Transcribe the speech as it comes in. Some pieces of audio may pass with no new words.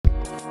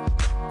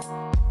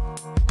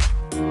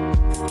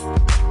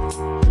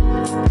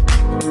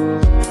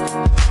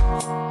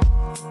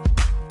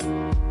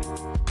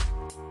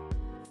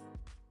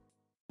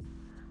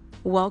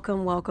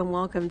Welcome, welcome,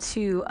 welcome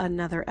to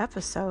another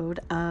episode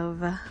of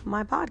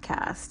my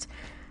podcast.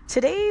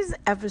 Today's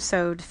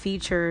episode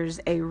features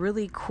a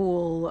really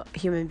cool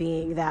human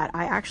being that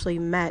I actually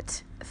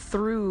met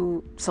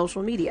through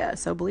social media.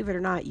 So believe it or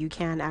not, you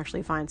can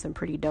actually find some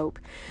pretty dope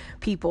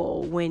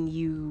people when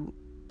you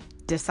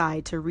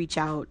decide to reach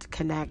out,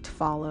 connect,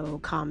 follow,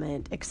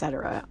 comment,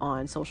 etc.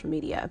 on social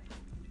media.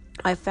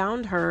 I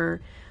found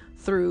her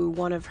through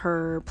one of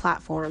her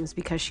platforms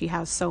because she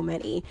has so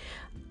many.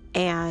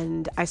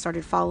 And I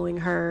started following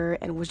her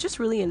and was just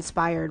really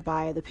inspired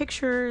by the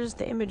pictures,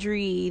 the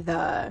imagery,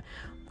 the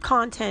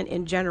content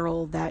in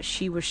general that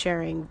she was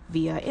sharing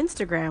via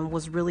Instagram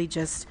was really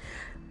just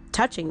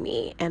touching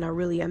me in a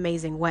really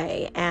amazing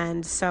way.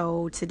 And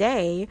so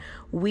today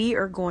we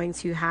are going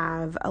to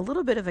have a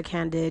little bit of a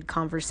candid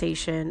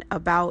conversation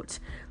about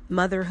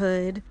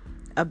motherhood,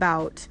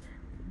 about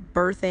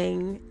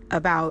birthing,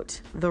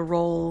 about the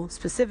role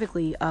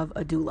specifically of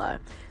a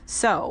doula.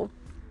 So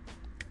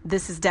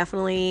this is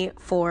definitely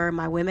for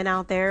my women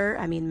out there.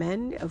 I mean,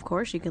 men, of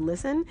course, you can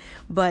listen.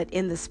 But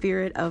in the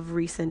spirit of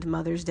recent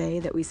Mother's Day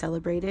that we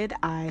celebrated,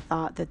 I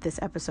thought that this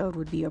episode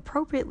would be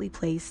appropriately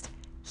placed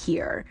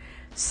here.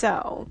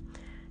 So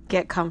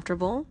get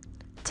comfortable,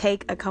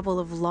 take a couple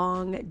of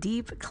long,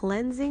 deep,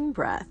 cleansing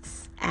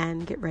breaths,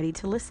 and get ready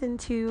to listen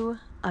to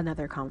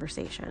another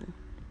conversation.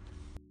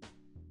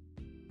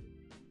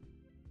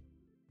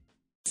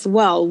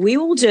 Well, we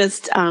will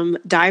just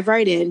dive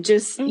right in.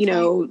 Just,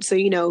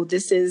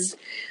 this is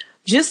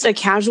just a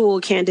casual,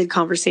 candid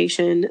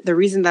conversation. The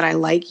reason that I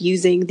like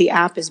using the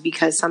app is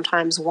because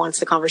sometimes once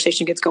the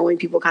conversation gets going,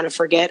 people kind of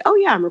forget, oh,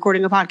 yeah, I'm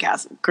recording a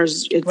podcast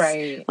because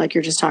it's like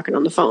you're just talking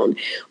on the phone.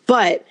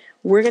 But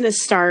we're going to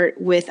start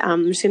with,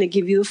 I'm just going to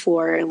give you the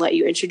floor and let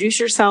you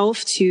introduce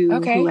yourself to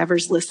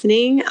whoever's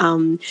listening.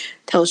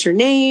 Tell us your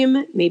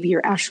name, maybe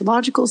your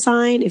astrological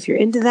sign, if you're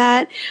into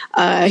that,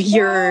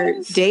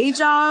 your day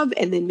job,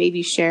 and then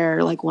maybe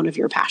share like one of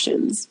your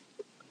passions.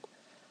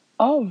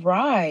 All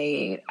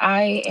right.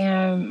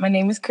 My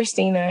name is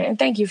Christina, and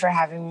thank you for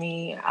having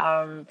me.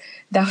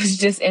 That was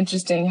just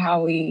interesting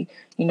how we,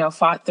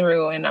 fought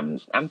through, and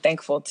I'm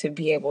thankful to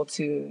be able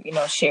to,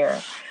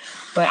 share.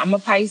 But I'm a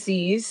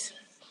Pisces,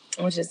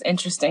 which is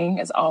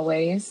interesting as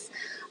always.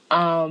 But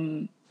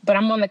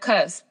I'm on the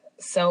cusp.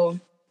 So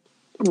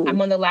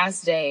I'm on the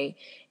last day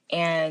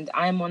and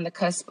I'm on the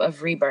cusp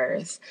of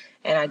rebirth.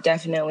 And I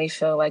definitely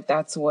feel like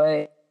that's what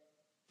it's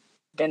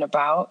been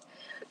about,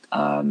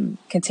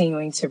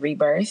 continuing to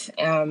rebirth.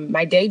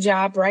 My day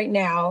job right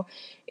now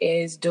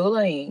is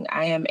doulaing.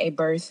 I am a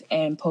birth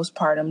and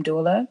postpartum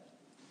doula.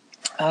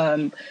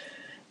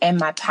 And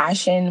my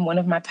passion, one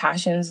of my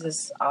passions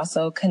is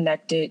also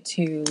connected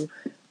to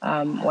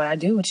what I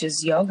do, which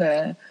is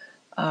yoga.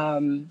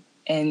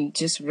 And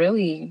just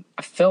really,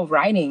 I feel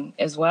writing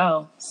as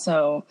well.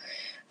 So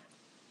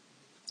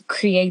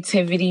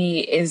creativity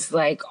is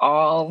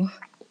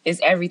is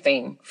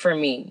everything for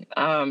me.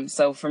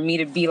 So for me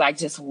to be like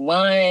just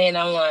one,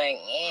 I'm like,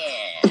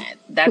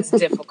 that's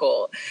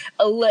difficult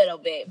a little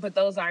bit. But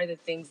those are the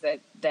things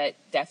that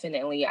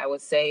definitely I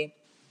would say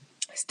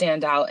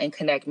stand out and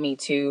connect me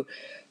to,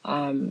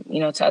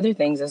 to other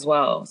things as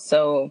well.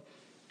 So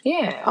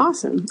yeah.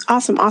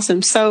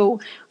 Awesome. So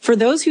for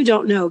those who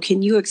don't know,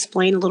 can you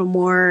explain a little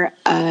more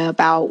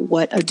about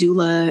what a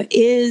doula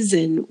is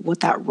and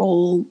what that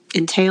role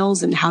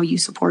entails and how you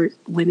support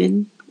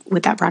women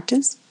with that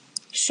practice?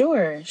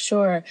 Sure.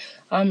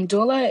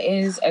 Doula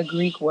is a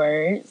Greek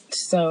word.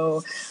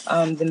 So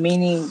the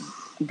meaning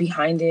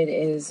behind it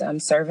is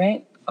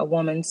servant, a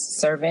woman's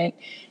servant.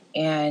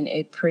 And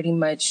it pretty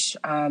much,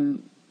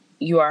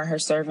 you are her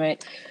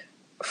servant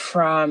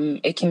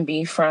it can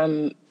be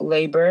from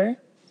labor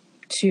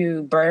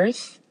to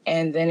birth,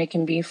 and then it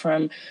can be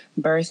from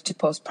birth to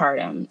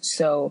postpartum.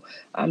 So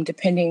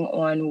depending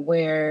on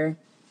where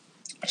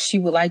she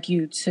would like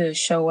you to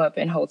show up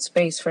and hold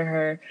space for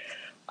her,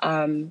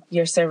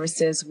 your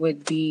services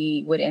would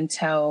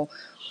entail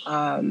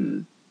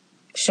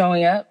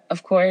showing up,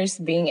 of course,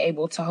 being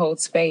able to hold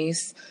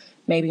space,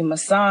 maybe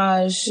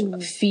massage,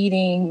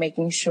 feeding,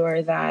 making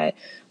sure that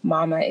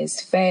mama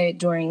is fed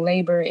during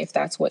labor if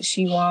that's what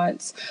she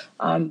wants.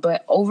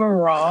 But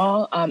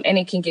overall, and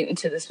it can get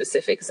into the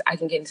specifics. I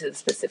can get into the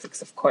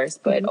specifics, of course,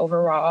 but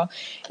overall,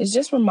 it's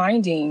just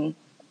reminding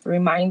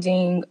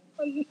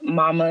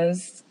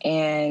mamas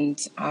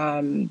and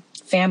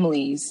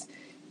families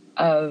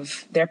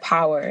of their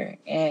power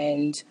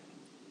and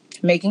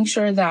making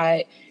sure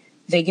that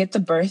they get the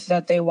birth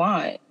that they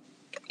want.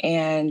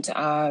 And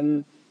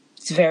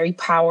it's very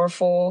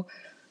powerful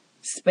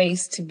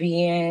space to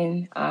be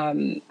in.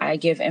 I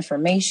give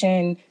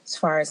information as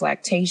far as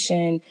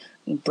lactation,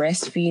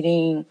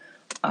 breastfeeding,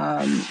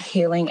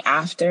 healing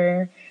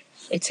after.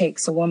 It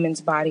takes a woman's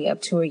body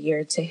up to a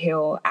year to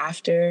heal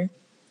after,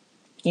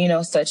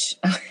 such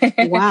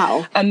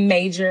a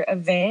major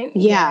event.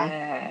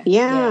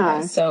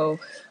 Yeah. So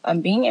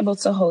being able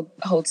to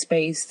hold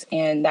space,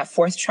 and that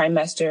fourth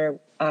trimester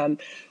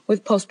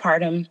with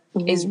postpartum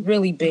is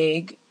really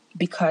big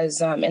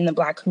because in the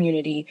Black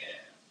community,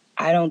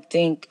 I don't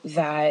think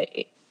that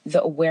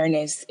the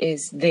awareness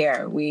is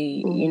there.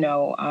 We,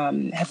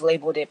 have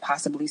labeled it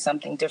possibly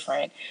something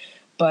different,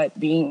 but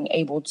being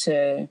able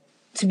to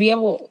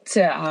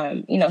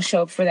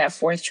show up for that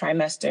fourth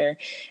trimester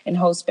and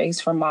hold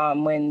space for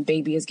mom when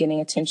baby is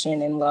getting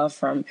attention and love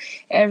from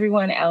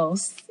everyone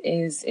else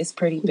is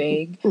pretty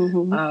big.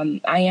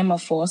 I am a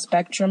full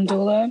spectrum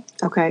doula.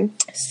 Okay.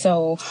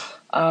 So,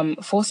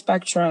 full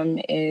spectrum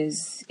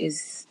is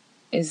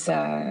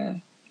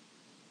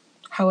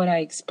how would I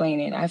explain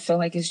it? I feel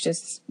like it's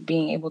just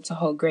being able to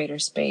hold greater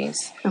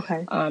space.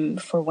 Okay.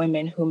 For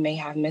women who may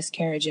have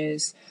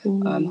miscarriages,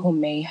 who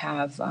may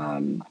have,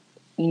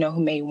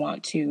 who may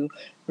want to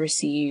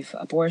receive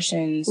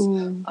abortions,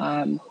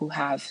 who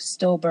have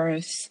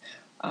stillbirths,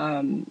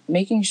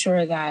 making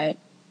sure that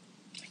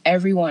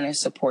everyone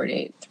is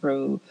supported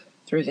through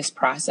this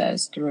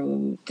process,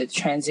 through the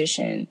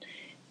transition.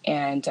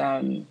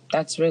 And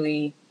that's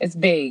really, it's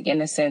big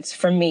in a sense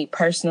for me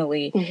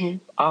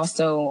personally.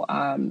 Also,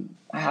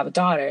 I have a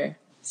daughter,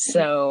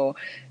 so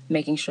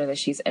making sure that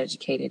she's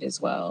educated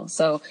as well.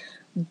 So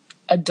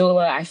a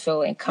doula, I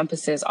feel,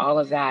 encompasses all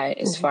of that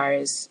as far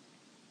as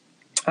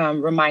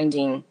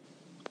reminding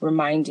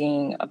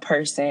a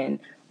person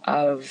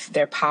of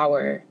their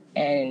power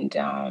and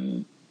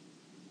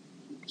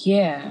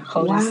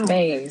holding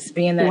space,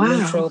 being that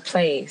neutral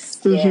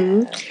place.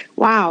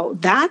 Wow,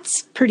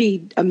 that's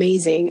pretty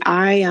amazing.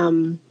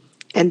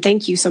 And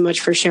thank you so much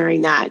for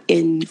sharing that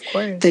in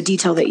the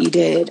detail that you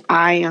did.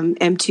 I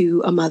am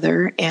to a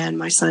mother, and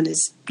my son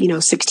is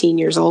 16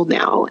 years old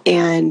now.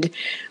 And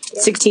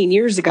 16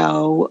 years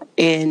ago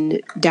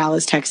in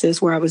Dallas,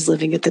 Texas, where I was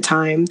living at the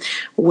time,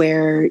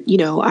 where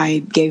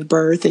I gave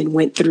birth and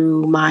went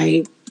through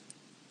my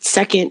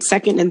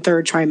second and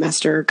third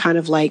trimester, kind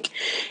of like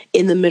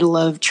in the middle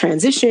of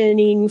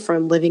transitioning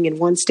from living in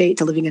one state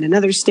to living in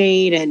another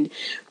state, and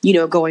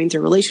going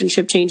through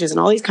relationship changes and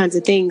all these kinds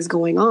of things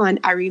going on.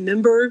 I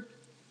remember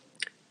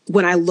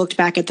when I looked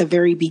back at the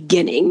very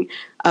beginning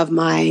of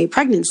my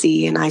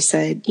pregnancy and I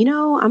said,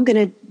 I'm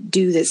going to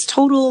do this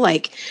total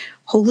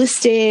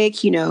holistic,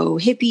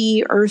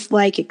 hippie,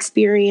 earth-like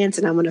experience.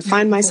 And I'm going to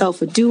find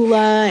myself a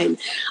doula and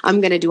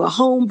I'm going to do a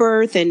home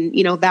birth. And,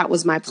 that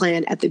was my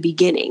plan at the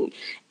beginning.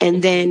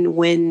 And then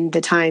when the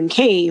time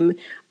came,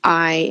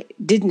 I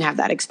didn't have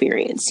that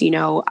experience.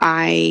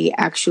 I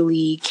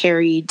actually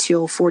carried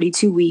till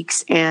 42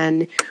 weeks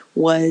and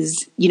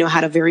was,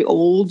 had a very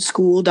old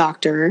school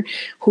doctor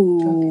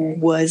who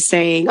was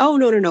saying, oh,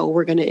 no,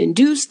 we're going to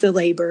induce the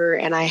labor.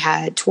 And I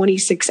had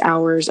 26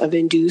 hours of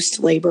induced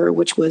labor,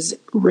 which was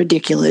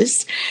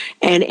ridiculous,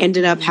 and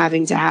ended up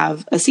having to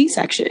have a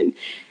C-section.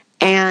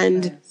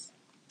 And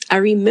I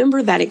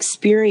remember that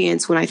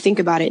experience when I think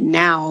about it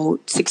now,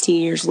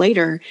 16 years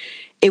later,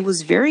 it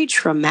was very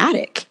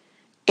traumatic.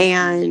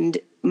 And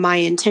my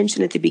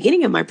intention at the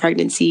beginning of my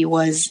pregnancy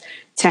was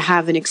to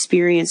have an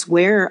experience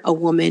where a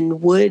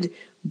woman would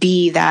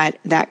be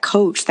that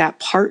coach, that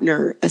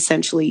partner,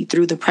 essentially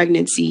through the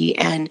pregnancy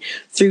and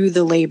through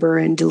the labor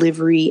and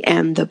delivery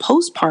and the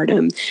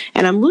postpartum.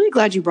 And I'm really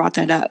glad you brought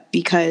that up,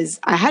 because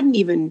I've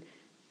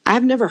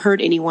never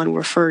heard anyone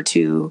refer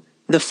to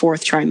the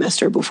fourth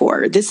trimester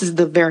before. This is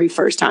the very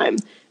first time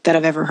that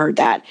I've ever heard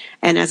that.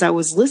 And as I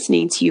was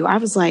listening to you, I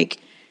was like,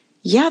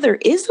 yeah, there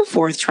is a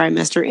fourth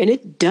trimester, and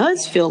it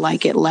does feel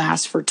like it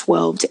lasts for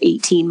 12 to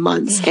 18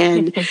 months.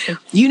 And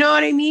you know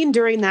what I mean?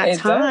 During that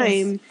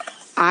time,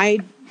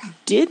 I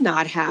did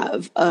not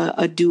have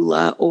a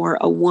doula or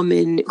a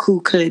woman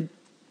who could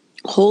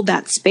hold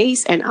that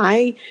space. And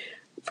I,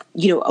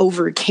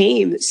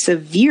 overcame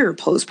severe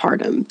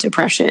postpartum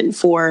depression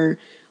for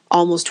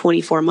almost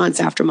 24 months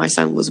after my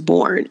son was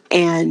born.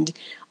 And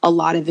a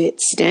lot of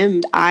it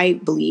I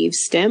believe,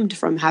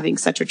 from having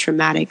such a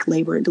traumatic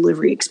labor and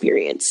delivery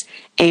experience.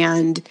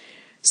 And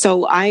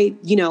so I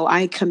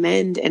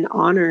commend and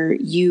honor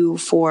you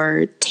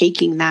for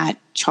taking that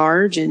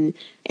charge and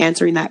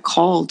answering that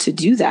call to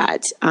do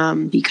that.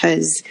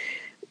 Because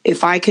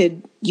if I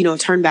could,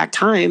 turn back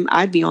time,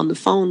 I'd be on the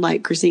phone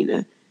like,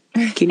 Christina,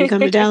 can you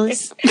come to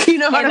Dallas? You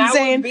know what I'm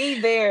saying?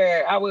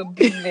 I would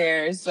be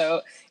there.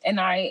 So, and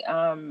my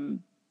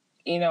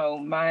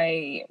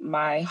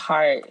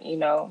heart,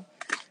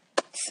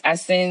 I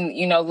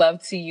send,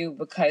 love to you,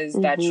 because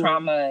that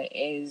trauma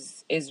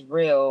is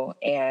real.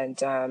 And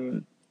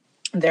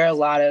there are a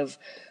lot of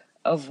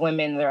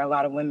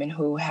women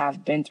who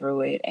have been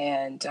through it.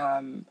 And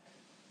our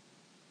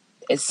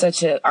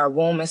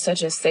womb is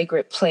such a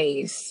sacred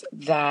place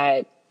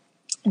that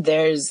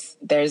there's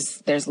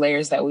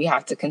layers that we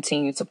have to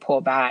continue to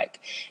pull back.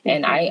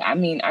 And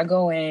I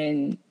go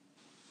in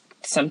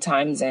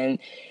sometimes, and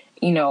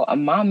a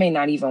mom may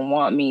not even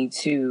want me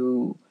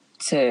to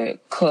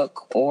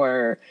cook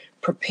or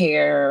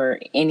prepare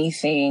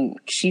anything.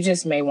 She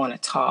just may want to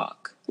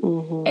talk.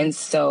 And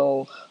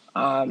so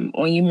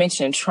when you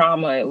mentioned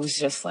trauma, it was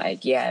just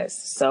like,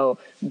 yes. So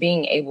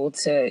being able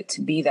to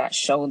be that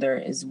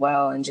shoulder as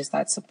well, and just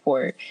that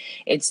support,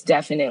 it's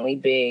definitely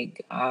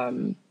big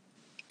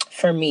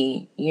for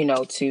me,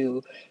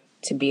 to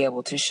be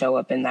able to show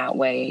up in that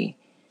way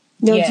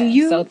No, do Yeah.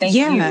 you? So thank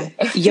Yeah.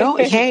 you. Yo,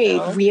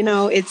 hey,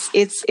 No?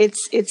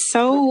 it's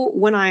so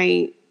when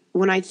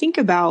I think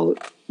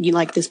about you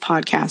like this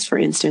podcast, for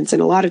instance,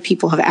 and a lot of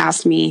people have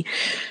asked me,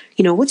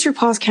 what's your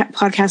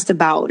podcast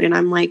about? And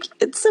I'm like,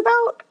 it's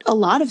about a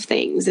lot of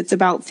things. It's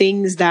about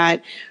things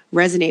that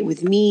resonate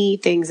with me,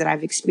 things that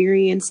I've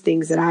experienced,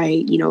 things that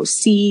I,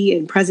 see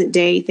in present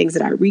day, things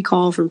that I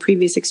recall from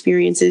previous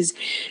experiences.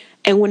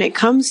 And when it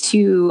comes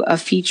to a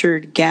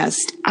featured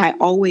guest, I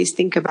always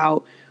think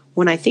about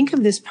when I think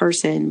of this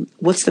person,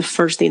 what's the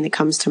first thing that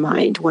comes to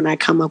mind when I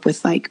come up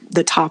with like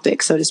the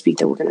topic, so to speak,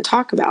 that we're going to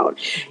talk about.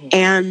 Mm-hmm.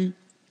 And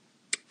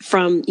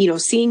from,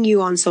 seeing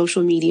you on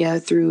social media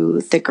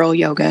through Thick Girl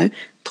Yoga,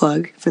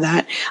 plug for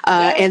that.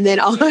 And then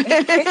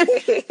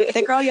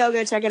Thick Girl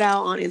Yoga, check it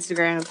out on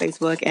Instagram,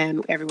 Facebook,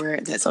 and everywhere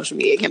that social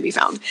media can be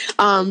found.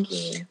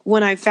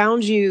 When I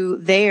found you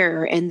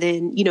there and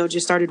then,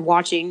 just started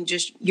watching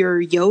just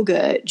your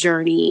yoga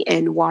journey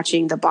and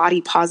watching the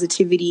body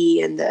positivity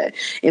and the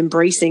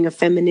embracing of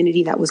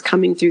femininity that was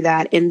coming through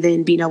that, and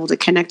then being able to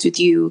connect with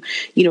you,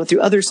 through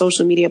other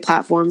social media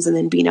platforms, and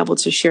then being able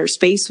to share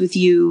space with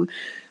you.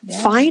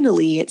 Yes.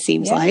 Finally, it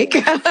seems like,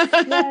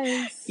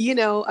 yes.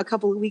 A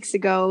couple of weeks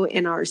ago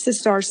in our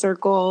Sistar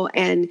circle,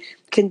 and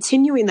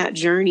continuing that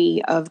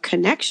journey of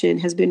connection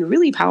has been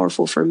really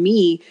powerful for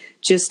me,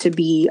 just to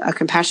be a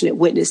compassionate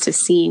witness to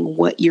seeing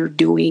what you're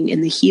doing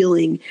and the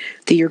healing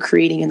that you're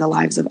creating in the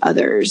lives of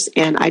others.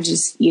 And I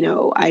just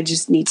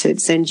need to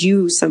send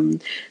you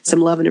some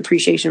love and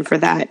appreciation for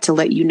that, to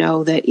let you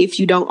know that if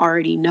you don't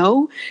already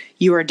know,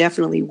 you are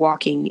definitely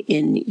walking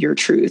in your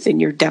truth, and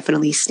you're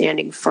definitely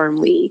standing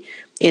firmly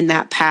in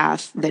that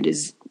path that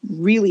is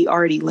really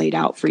already laid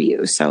out for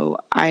you. So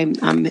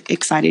I'm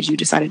excited you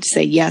decided to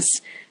say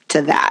yes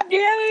to that.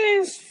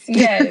 Yes.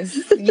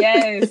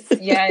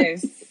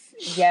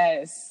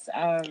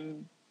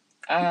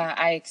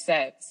 I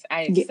accept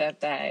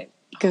that.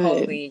 Good.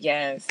 Wholly,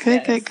 yes.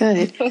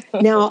 Good.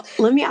 Now,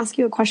 let me ask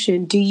you a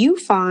question. Do you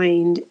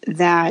find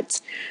that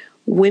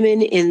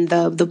women in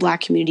the Black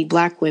community,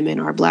 Black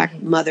women, or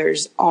Black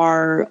mothers,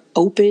 are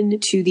open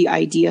to the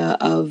idea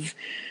of,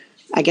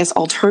 I guess,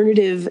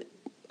 alternative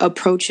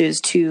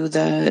approaches to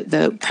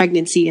the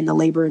pregnancy and the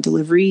labor and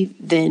delivery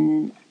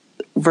than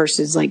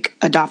versus like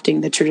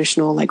adopting the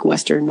traditional like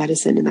Western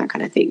medicine and that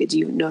kind of thing? Did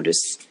you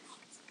notice?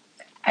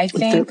 I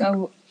think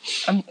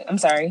I'm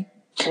sorry.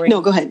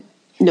 No, go ahead.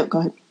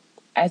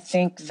 I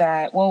think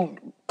that,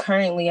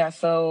 currently I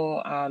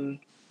feel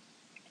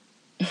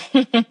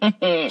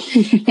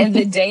in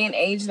the day and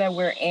age that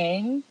we're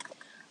in,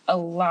 a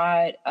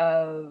lot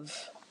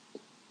of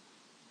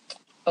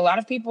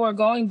people are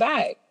going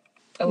back.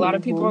 A lot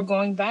of people are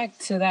going back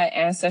to that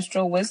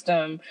ancestral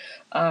wisdom,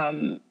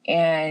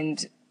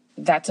 and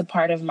that's a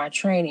part of my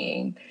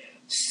training.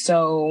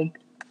 So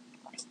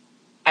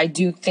I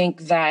do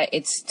think that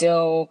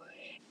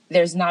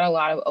there's not a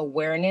lot of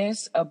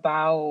awareness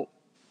about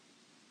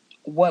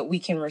what we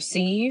can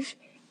receive.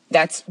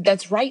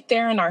 That's right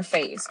there in our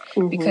face.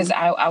 Because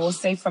I will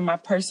say, from my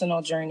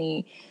personal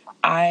journey,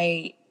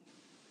 I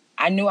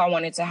knew I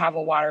wanted to have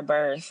a water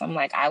birth. I'm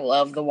like, I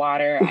love the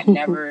water. I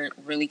never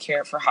really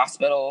cared for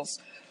hospitals.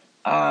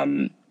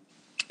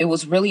 It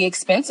was really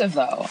expensive,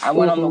 though. I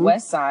went on the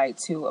West Side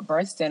to a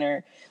birth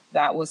center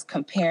that was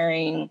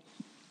comparing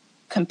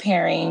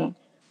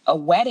a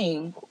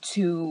wedding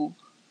to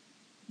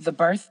the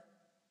birth.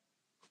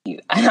 And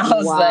I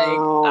was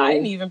like, I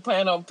didn't even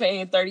plan on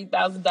paying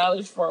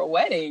 $30,000 for a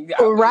wedding.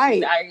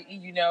 Right.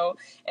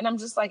 And I'm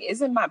just like,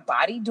 isn't my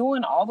body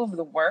doing all of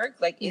the work?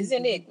 Like,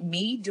 isn't it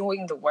me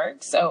doing the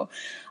work? So,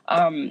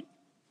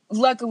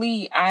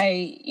 luckily,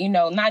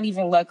 not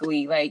even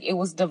luckily, like, it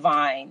was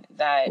divine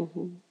that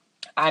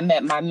I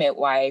met my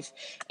midwife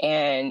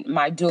and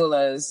my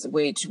doulas,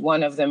 which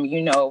one of them,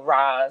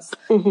 Roz,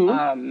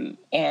 and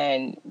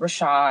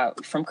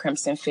Rashad from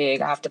Crimson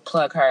Fig. I have to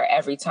plug her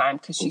every time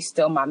because she's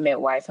still my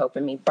midwife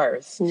helping me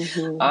birth.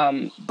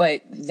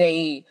 But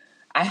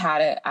I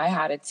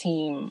had a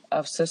team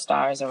of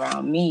sisters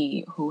around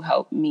me who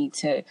helped me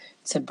to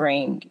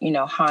bring,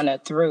 Hannah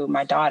through,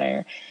 my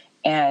daughter.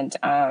 And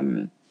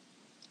I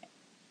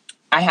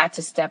had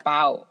to step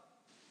out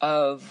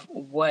of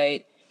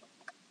what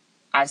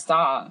I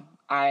saw.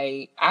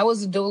 I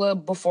was a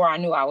doula before I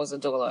knew I was a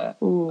doula.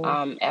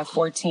 At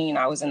 14,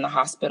 I was in the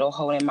hospital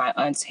holding my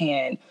aunt's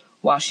hand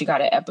while she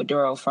got an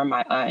epidural from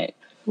my aunt.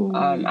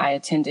 I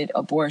attended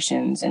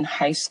abortions in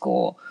high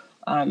school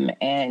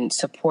and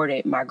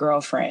supported my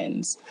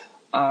girlfriends.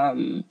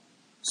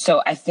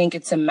 So I think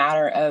it's a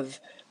matter of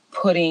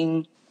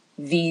putting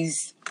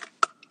these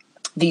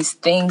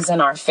things in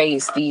our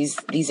face,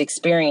 these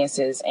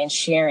experiences, and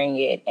sharing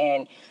it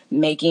and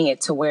making it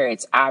to where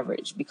it's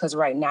average. Because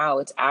right now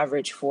it's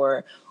average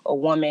for a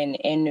woman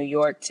in New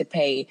York to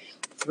pay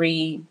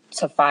 $3,000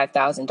 to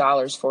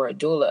 $5,000 for a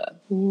doula.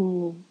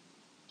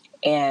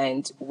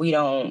 And we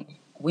don't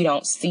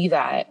see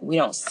that. We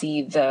don't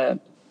see the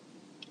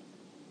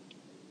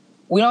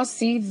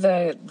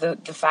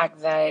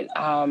fact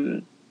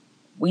that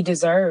we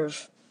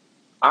deserve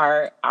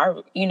our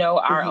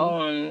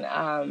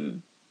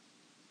own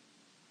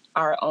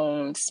our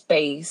own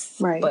space,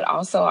 Right. but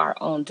also our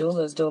own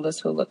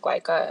doulas who look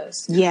like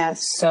us.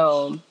 Yes.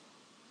 So,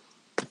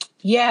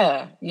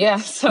 yeah.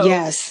 So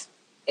Yes.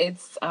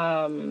 it's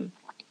one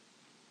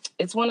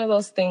of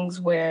those things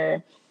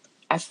where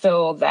I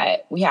feel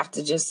that we have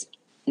to just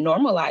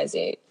normalize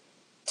it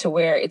to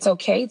where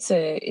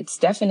it's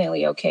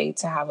definitely okay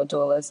to have a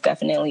doula. It's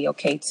definitely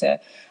okay to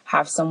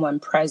have someone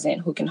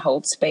present who can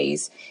hold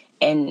space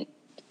and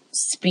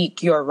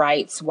speak your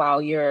rights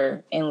while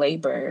you're in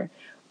labor,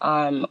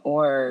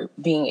 or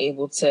being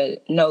able to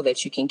know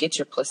that you can get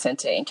your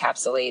placenta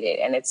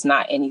encapsulated and it's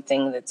not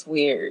anything that's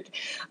weird,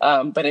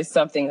 but it's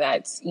something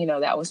that's,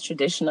 that was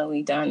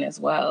traditionally done as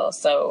well.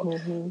 So,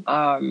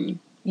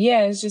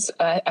 yeah, it's just,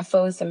 I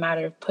feel it's a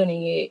matter of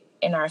putting it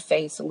in our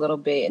face a little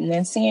bit and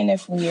then seeing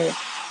if we're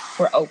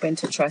open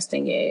to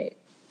trusting it.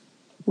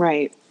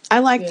 Right. I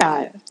like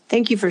that.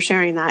 Thank you for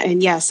sharing that.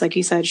 And yes, like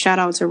you said, shout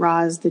out to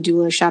Roz, the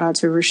doula. Shout out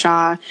to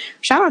Rasha.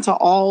 Shout out to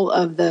all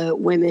of the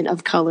women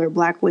of color,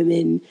 Black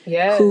women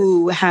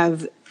who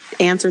have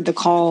answered the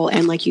call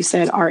and, like you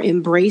said, are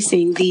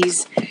embracing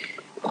these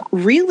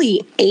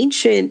really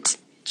ancient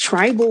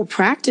tribal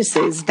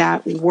practices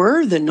that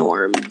were the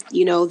norm.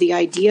 The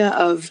idea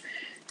of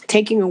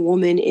taking a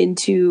woman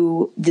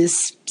into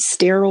this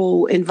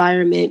sterile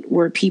environment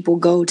where people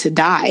go to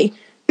die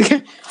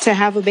to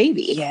have a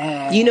baby.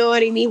 Yeah. You know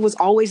what I mean? Was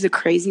always the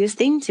craziest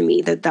thing to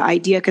me, that the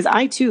idea, because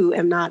I too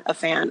am not a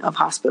fan of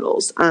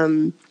hospitals.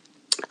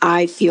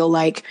 I feel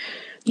like,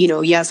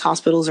 yes,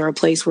 hospitals are a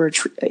place where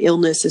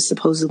illness is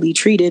supposedly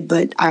treated,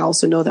 but I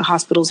also know that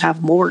hospitals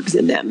have morgues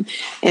in them.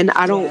 And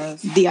I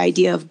don't, the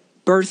idea of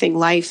birthing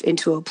life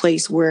into a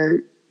place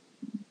where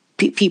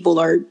people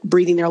are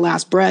breathing their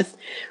last breath,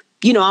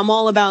 I'm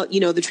all about,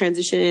 the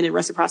transition and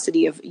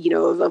reciprocity of,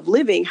 of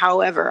living.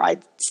 However, I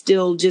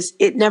still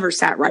it never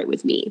sat right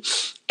with me.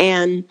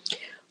 And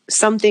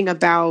something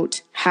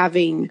about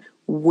having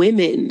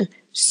women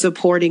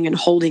supporting and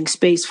holding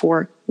space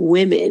for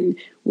women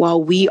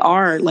while we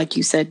are, like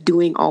you said,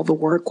 doing all the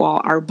work,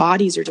 while our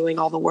bodies are doing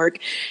all the work,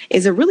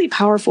 is a really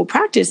powerful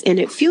practice. And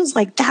it feels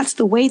like that's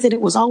the way that it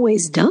was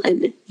always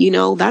done.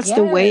 That's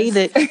the way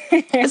that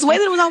it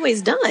was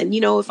always done.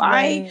 If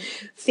I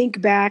think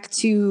back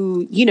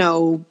to,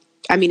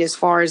 as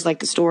far as like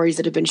the stories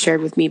that have been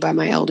shared with me by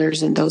my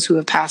elders and those who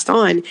have passed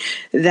on,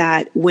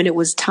 that when it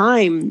was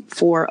time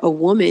for a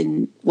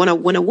woman, when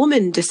a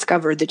woman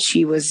discovered that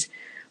she was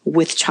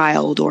with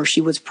child or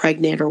she was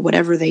pregnant or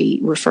whatever they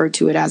referred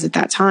to it as at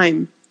that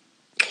time,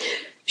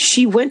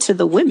 she went to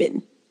the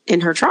women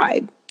in her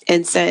tribe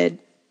and said,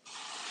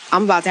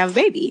 I'm about to have a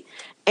baby.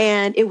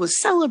 And it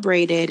was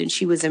celebrated and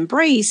she was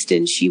embraced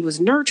and she was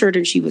nurtured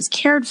and she was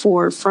cared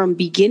for from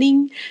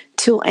beginning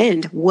till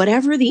end,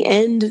 whatever the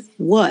end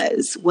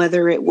was,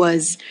 whether it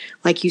was,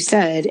 like you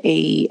said,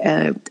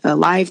 a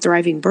live,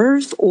 thriving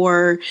birth,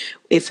 or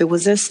if it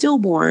was a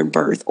stillborn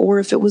birth, or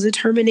if it was a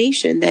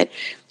termination, that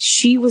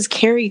she was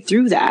carried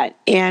through that.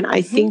 And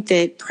I think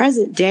that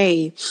present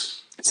day,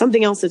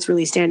 something else that's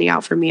really standing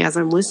out for me as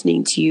I'm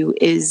listening to you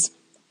is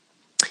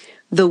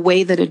the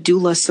way that a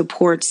doula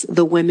supports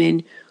the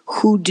women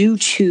who do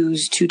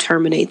choose to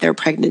terminate their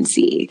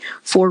pregnancy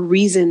for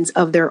reasons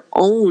of their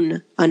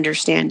own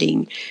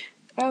understanding.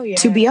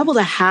 To be able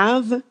to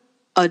have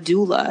a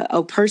doula,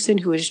 a person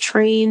who is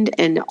trained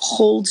and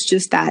holds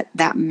just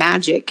that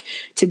magic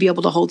to be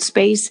able to hold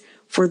space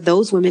for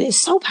those women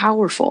is so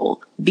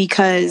powerful,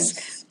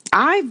 because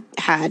I've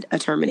had a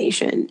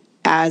termination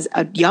as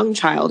a young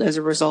child as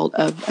a result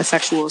of a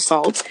sexual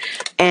assault.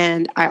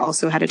 And I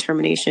also had a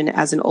termination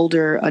as an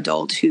older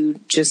adult who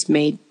just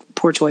made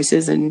poor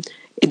choices, and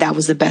that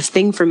was the best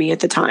thing for me at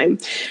the time.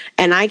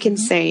 And I can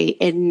say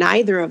in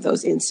neither of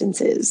those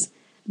instances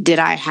did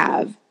I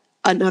have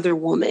another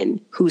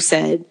woman who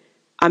said,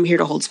 I'm here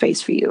to hold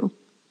space for you.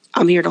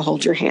 I'm here to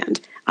hold your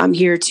hand. I'm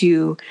here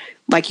to,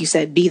 like you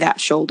said, be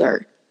that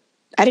shoulder.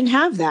 I didn't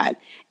have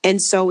that.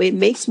 And so it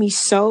makes me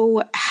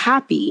so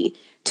happy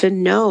to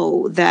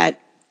know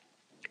that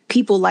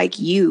people like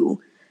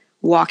you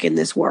walk in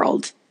this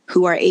world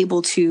who are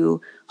able to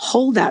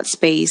hold that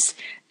space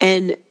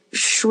and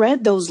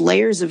shred those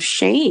layers of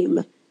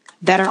shame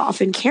that are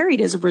often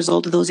carried as a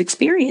result of those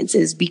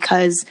experiences,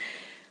 because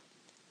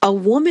a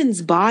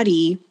woman's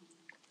body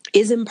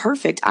is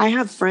imperfect. I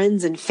have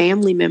friends and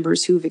family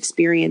members who've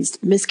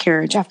experienced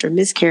miscarriage after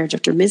miscarriage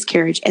after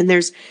miscarriage, and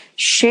there's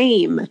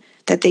shame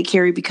that they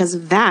carry because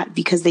of that,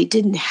 because they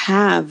didn't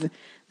have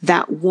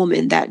that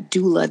woman, that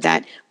doula,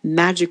 that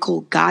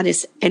magical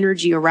goddess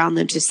energy around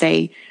them to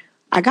say,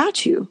 I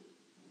got you,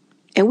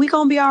 and we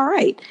gonna be all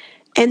right.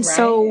 And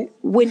so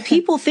when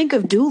people think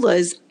of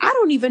doulas, I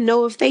don't even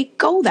know if they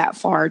go that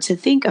far to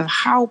think of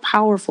how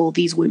powerful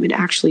these women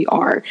actually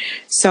are.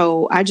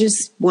 So I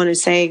just want to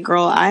say,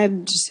 girl,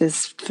 I'm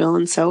just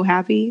feeling so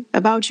happy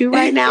about you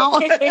right now.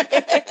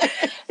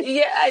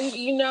 Yeah,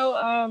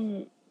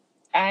 and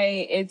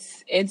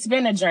it's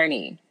been a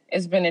journey.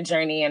 It's been a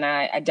journey, and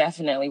I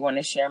definitely want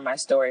to share my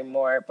story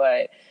more.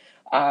 But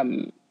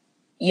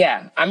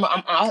Yeah, I'm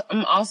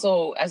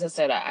also, as I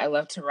said, I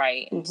love to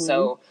write, and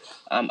so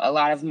a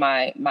lot of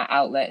my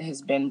outlet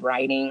has been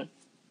writing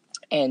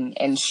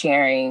and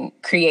sharing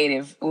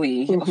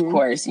creatively, of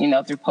course,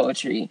 through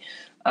poetry,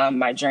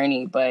 my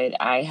journey. But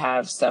I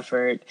have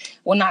suffered,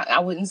 well, not,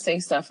 I wouldn't say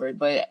suffered,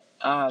 but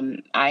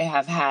I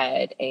have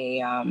had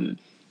a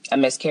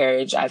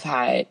miscarriage. I've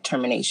had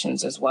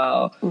terminations as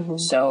well.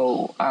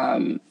 So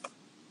I'm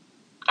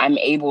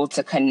able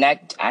to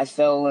connect, I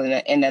feel,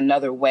 in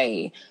another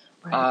way.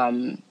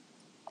 Right.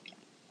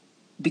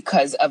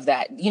 Because of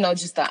that,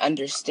 just the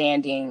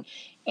understanding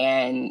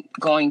and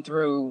going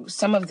through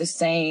some of the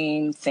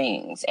same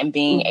things and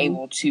being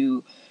able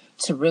to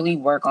really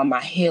work on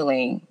my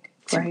healing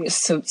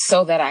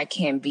so that I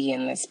can be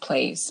in this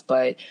place.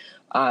 But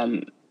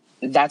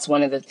that's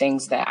one of the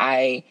things that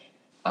I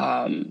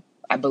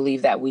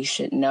believe that we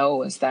should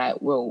know is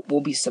that we'll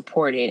be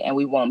supported and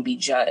we won't be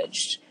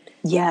judged.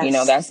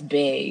 Yes. That's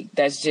big.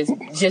 That's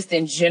just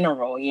in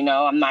general,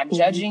 I'm not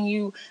judging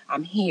you.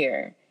 I'm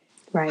here.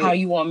 Right. How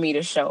you want me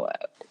to show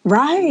up.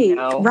 Right.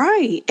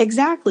 Right.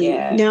 Exactly.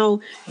 Yeah. Now,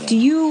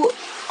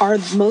 are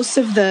most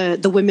of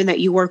the women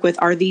that you work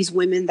with, are these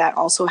women that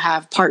also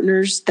have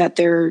partners that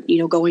they're,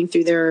 going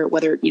through their,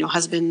 whether,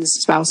 husbands,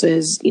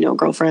 spouses,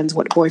 girlfriends,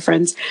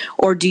 boyfriends,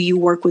 or do you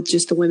work with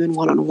just the women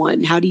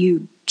one-on-one? How do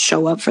you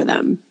show up for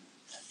them?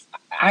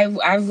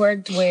 I've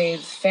worked with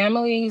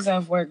families.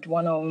 I've worked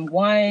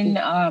one-on-one,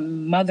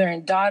 mother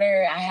and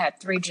daughter. I had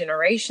 3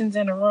 generations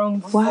in a room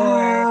before.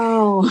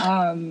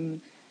 Wow.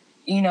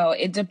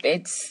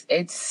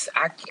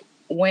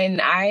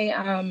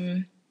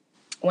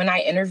 When I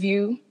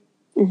interview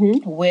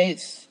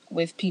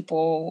with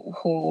people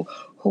who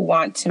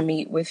want to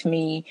meet with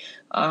me,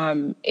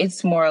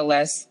 it's more or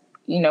less,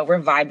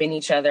 we're vibing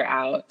each other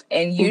out.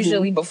 And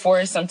usually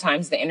before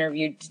sometimes the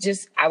interview,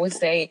 I would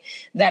say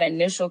that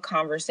initial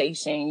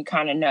conversation, you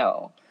kind of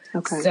know.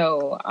 Okay.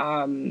 So,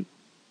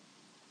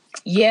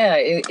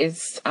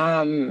 it's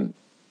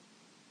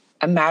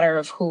a matter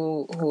of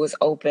who is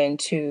open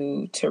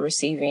to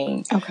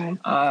receiving. Okay.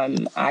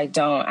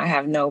 I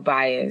have no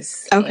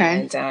bias.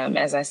 Okay. And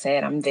as I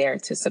said, I'm there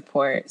to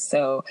support.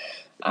 So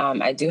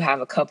I do have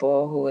a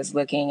couple who is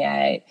looking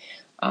at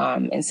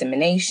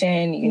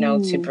insemination,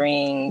 to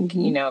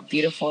bring, a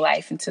beautiful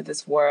life into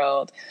this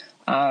world.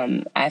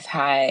 I've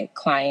had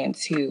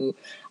clients who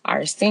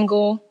are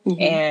single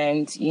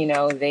and,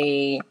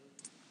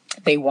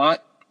 they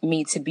want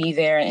me to be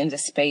there in the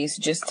space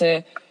just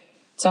to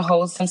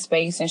hold some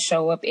space and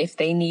show up if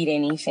they need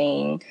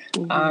anything.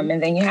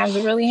 And then you have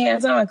the really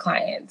hands-on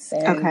clients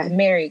and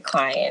married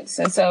clients.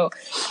 And so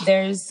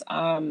there's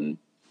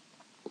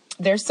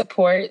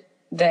support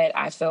that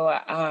I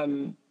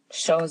feel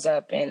shows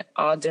up in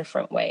all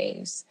different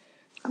ways.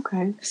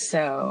 Okay.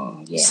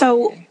 So, yeah.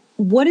 So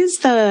what is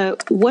the,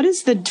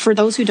 for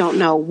those who don't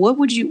know,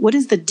 what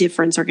is the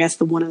difference, or I guess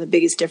one of the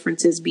biggest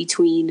differences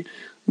between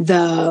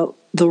the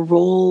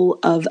role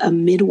of a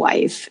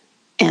midwife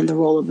and the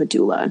role of a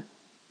doula?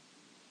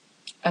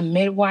 A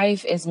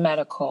midwife is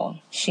medical.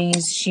 She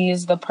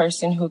is the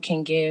person who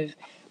can give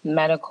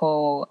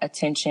medical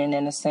attention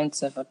in a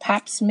sense of a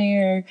pap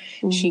smear.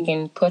 She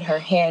can put her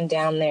hand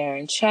down there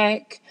and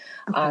check.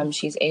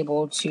 She's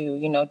able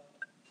to,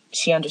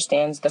 she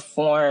understands the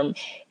form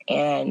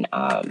and,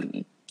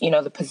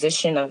 the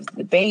position of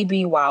the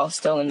baby while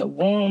still in the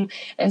womb.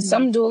 And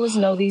some doulas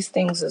know these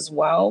things as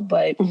well,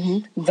 but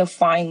the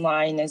fine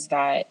line is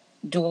that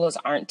doulas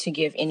aren't to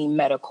give any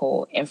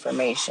medical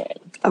information.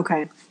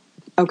 Okay.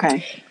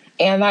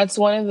 And that's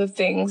one of the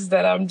things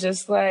that I'm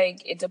just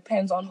like, it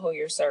depends on who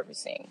you're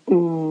servicing.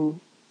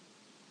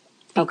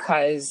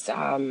 Because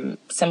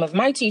some of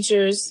my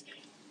teachers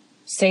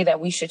say that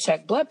we should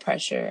check blood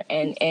pressure.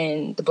 And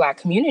in the Black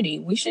community,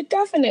 we should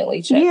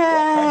definitely check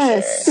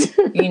blood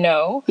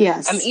pressure.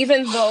 Yes.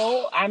 Even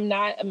though I'm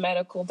not a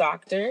medical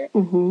doctor,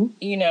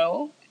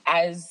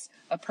 as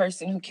a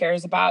person who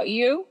cares about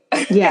you.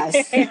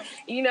 Yes.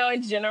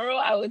 In general,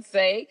 I would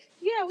say,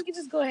 yeah, we can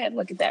just go ahead and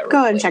look at that. Go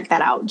ahead and check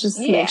that out. Just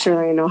make sure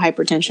there ain't no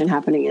hypertension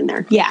happening in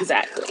there. Yeah,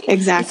 exactly.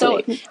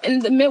 So,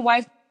 and the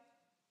midwife,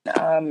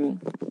 I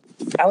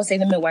would say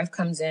the midwife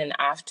comes in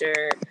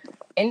after,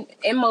 in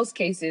most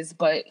cases,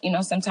 but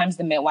sometimes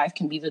the midwife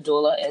can be the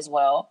doula as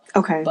well.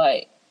 Okay.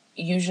 But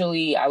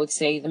usually I would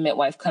say the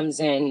midwife comes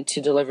in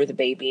to deliver the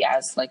baby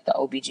as like the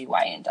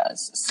OBGYN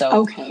does.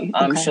 So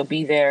she'll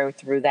be there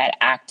through that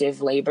active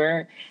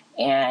labor.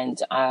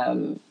 And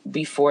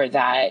before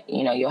that,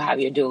 you'll have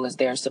your doulas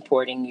there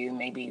supporting you,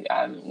 maybe,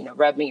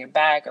 rubbing your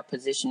back or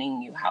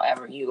positioning you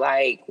however you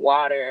like,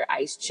 water,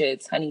 ice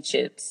chips, honey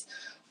chips,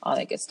 all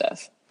that good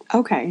stuff.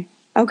 Okay.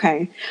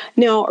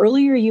 Now,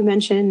 earlier you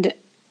mentioned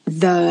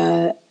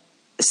the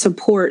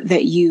support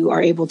that you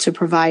are able to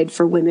provide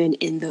for women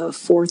in the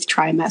 4th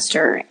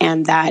trimester,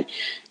 and that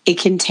it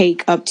can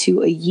take up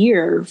to a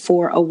year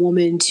for a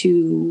woman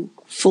to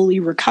fully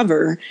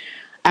recover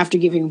after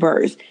giving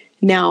birth.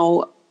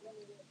 Now,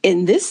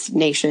 in this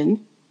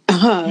nation,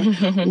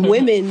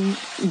 women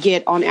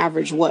get on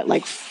average,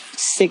 like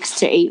 6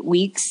 to 8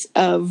 weeks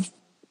of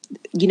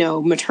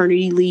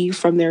maternity leave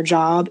from their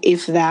job,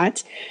 if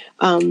that.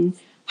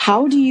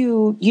 How do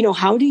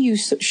you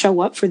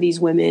show up for these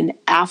women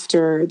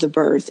after the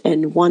birth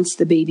and once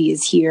the baby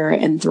is here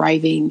and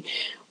thriving?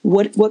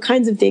 What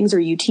kinds of things are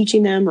you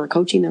teaching them or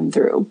coaching them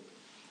through?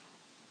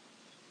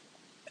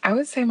 I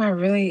would say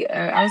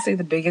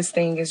the biggest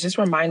thing is just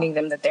reminding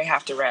them that they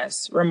have to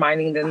rest,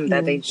 reminding them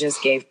that they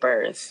just gave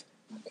birth.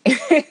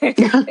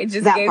 They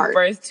just gave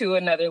birth to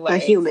another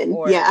life, a human,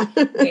 or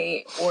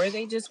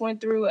they just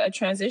went through a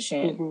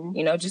transition,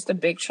 just a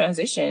big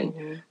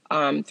transition,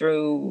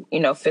 through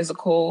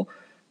physical,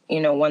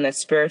 one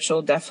that's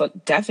spiritual,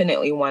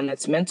 definitely one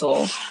that's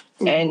mental,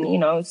 and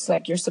it's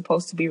like you're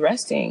supposed to be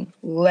resting.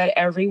 Let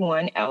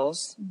everyone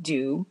else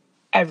do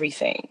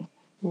everything.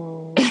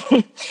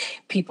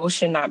 People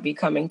should not be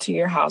coming to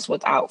your house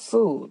without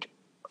food,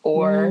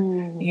 or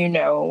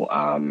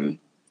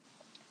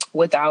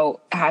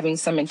without having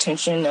some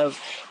intention of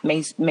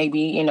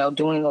maybe,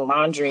 doing the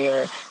laundry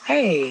or,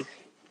 hey,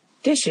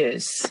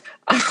 dishes.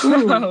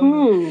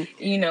 So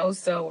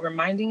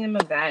reminding them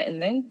of that, and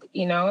then,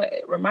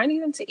 reminding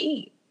them to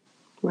eat.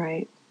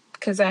 Right.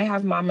 Because I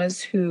have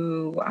mamas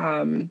who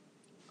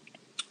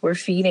we're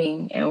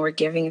feeding and we're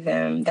giving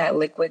them that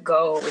liquid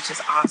gold, which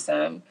is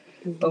awesome,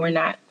 but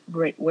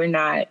we're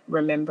not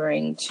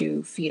remembering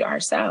to feed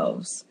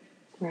ourselves.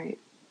 Right.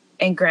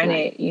 And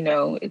granted,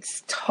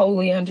 it's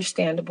totally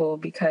understandable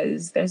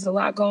because there's a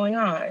lot going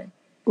on.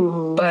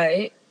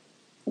 But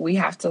we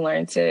have to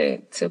learn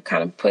to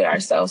kind of put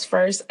ourselves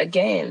first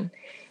again.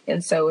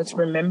 And so it's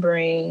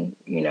remembering,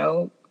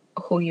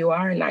 who you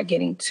are and not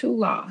getting too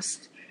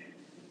lost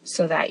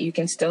so that you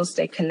can still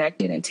stay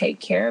connected and take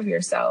care of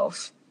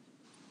yourself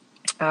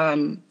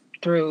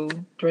through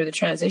the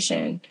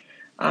transition.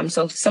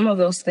 So some of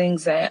those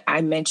things that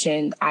I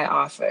mentioned, I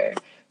offer.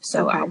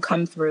 So I'll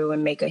come through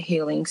and make a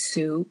healing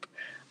soup.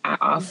 I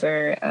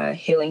offer a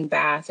healing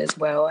bath as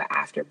well,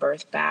 after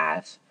birth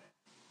bath,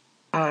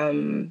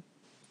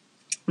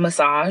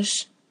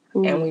 massage,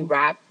 and we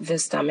wrap the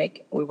stomach,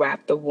 we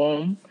wrap the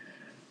womb.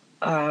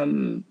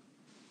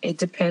 It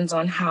depends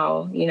on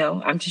how,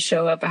 I'm to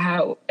show up. I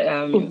had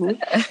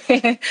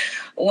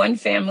one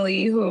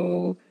family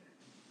who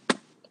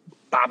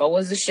Baba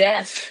was a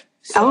chef,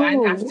 so I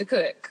have to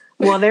cook.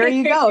 Well, there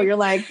you go. You're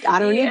like, I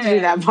don't need to do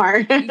that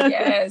part.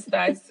 Yes,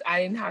 I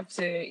didn't have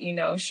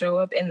to, show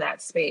up in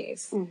that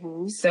space.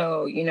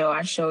 So,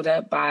 I showed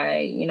up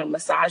by,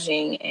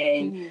 massaging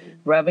and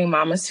rubbing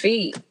mama's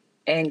feet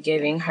and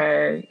giving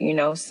her,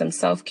 some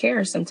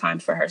self-care, some time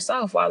for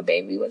herself while the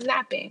baby was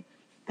napping.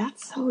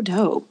 That's so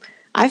dope.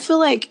 I feel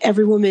like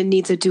every woman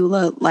needs a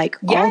doula,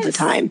 all the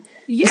time.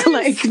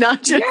 Yes.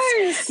 Not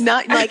just,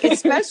 not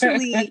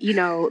especially,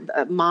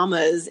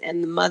 mamas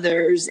and the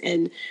mothers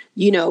and,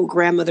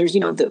 grandmothers,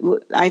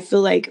 I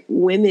feel like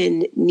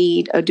women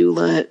need a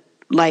doula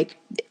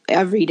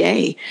every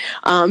day,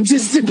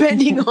 just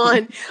depending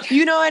on,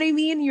 what I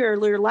mean,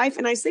 your life.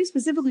 And I say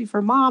specifically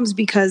for moms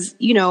because,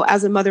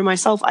 as a mother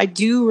myself, I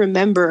do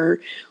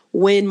remember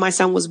when my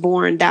son was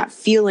born, that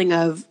feeling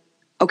of,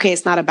 okay,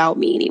 it's not about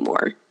me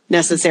anymore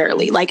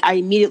necessarily. I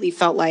immediately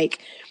felt like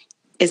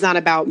it's not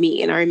about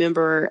me. And I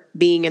remember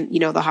being in,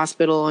 the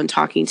hospital and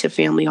talking to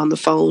family on the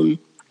phone,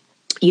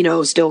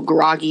 still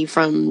groggy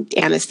from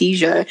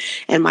anesthesia.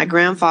 And my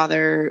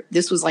grandfather,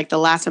 this was the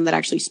last time that I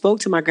actually spoke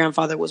to my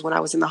grandfather was when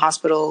I was in the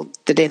hospital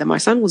the day that my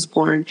son was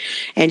born.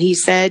 And he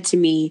said to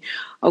me,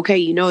 okay,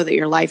 you know that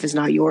your life is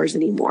not yours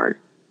anymore.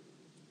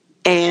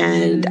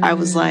 And I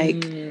was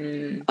like,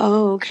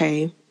 oh,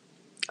 okay.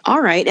 All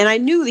right. And I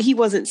knew that he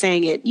wasn't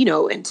saying it,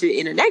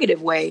 in a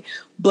negative way,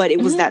 but it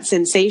was that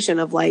sensation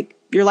of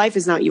your life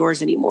is not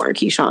yours anymore,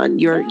 Keyshawn.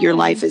 Your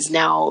life is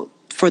now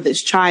for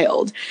this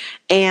child.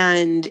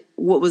 And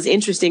what was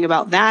interesting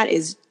about that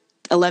is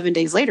 11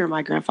 days later,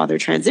 my grandfather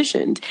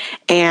transitioned,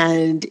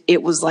 and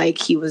it was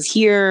he was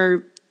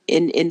here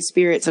in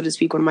spirit, so to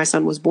speak, when my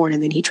son was born,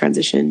 and then he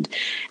transitioned.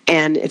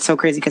 And it's so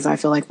crazy because I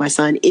feel like my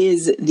son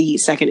is the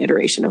second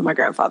iteration of my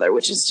grandfather,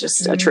 which is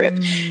just a trip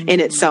in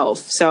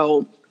itself.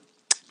 So,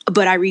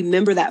 but I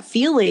remember that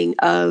feeling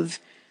of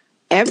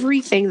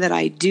everything that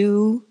I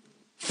do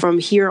from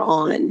here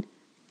on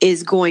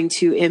is going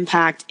to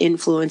impact,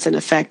 influence, and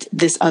affect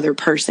this other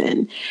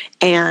person.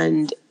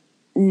 And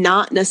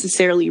not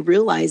necessarily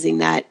realizing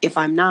that if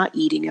I'm not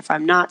eating, if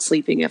I'm not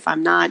sleeping, if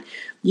I'm not,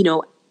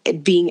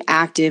 being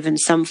active in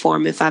some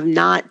form, if I'm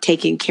not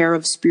taken care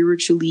of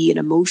spiritually and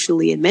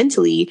emotionally and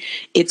mentally,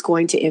 it's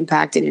going to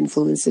impact and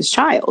influence this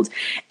child.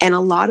 And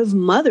a lot of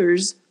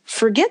mothers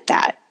forget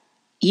that.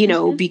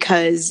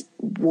 Because,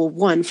 well,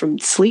 one, from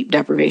sleep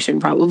deprivation,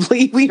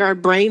 probably our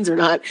brains are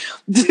not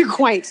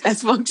quite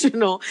as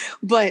functional,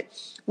 but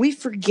we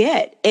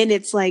forget. And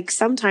it's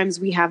sometimes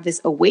we have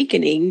this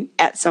awakening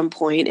at some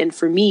point. And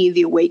for me,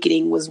 the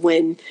awakening was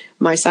when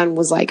my son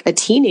was a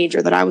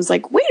teenager, that I was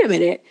like, wait a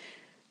minute.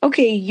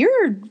 Okay,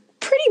 you're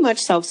pretty much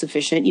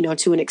self-sufficient,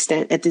 to an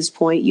extent at this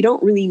point. You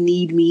don't really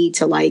need me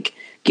to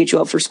get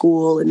you up for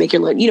school and make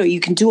your lunch. You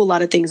can do a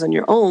lot of things on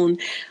your own.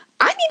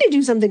 I need to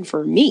do something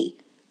for me.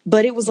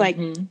 but it was like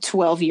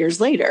 12 years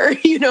later.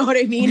 You know what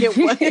I mean?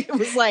 It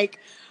was like,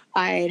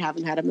 I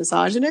haven't had a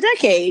massage in a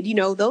decade, you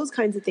know, those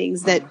kinds of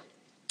things that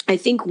I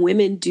think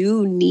women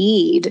do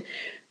need,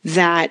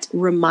 that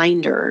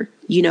reminder,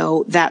 you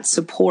know, that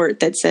support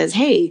that says,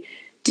 hey,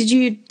 did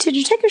you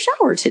take a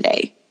shower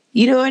today?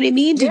 You know what I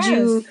mean? Did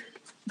you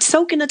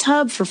soak in a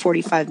tub for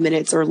 45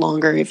 minutes or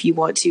longer if you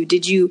want to?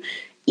 Did you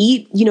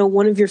eat, you know,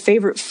 one of your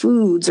favorite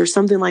foods or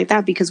something like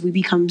that? Because we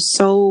become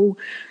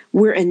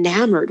we're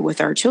enamored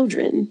with our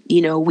children.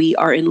 You know, we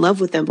are in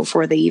love with them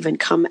before they even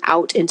come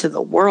out into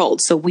the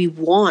world. So we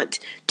want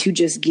to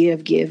just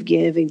give, give,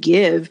 give, and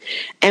give.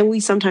 And we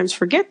sometimes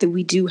forget that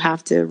we do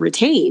have to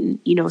retain,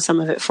 you know, some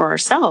of it for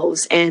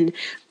ourselves. And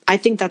I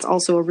think that's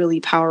also a really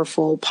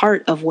powerful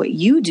part of what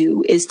you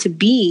do, is to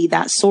be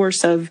that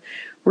source of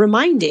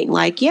reminding,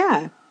 like,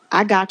 yeah,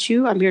 I got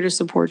you. I'm here to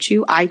support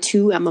you. I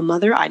too am a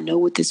mother. I know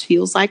what this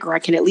feels like, or I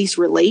can at least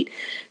relate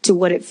to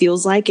what it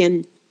feels like.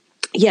 And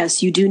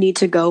yes, you do need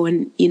to go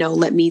and, you know,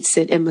 let me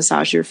sit and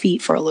massage your feet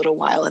for a little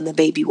while and the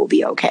baby will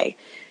be okay,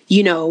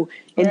 you know,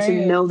 and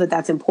to know that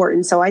that's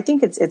important. So I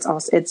think it's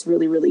also, it's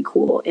really, really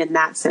cool in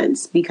that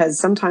sense, because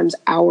sometimes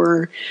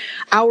our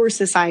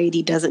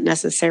society doesn't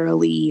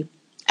necessarily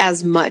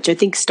as much, I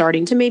think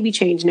starting to maybe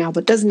change now,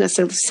 but doesn't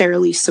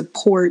necessarily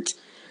support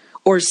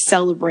or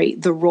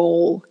celebrate the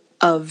role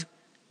of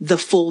the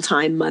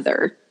full-time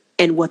mother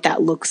and what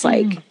that looks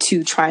like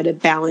to try to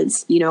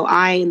balance. You know,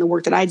 in the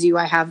work that I do,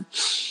 I have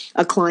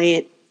a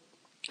client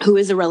who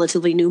is a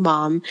relatively new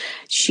mom.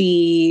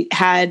 She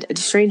had,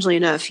 strangely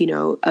enough, you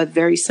know, a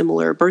very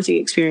similar birthing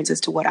experience as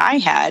to what I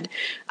had,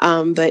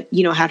 but,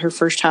 you know, had her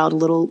first child a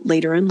little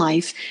later in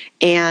life.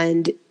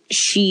 And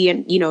she,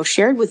 you know,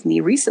 shared with me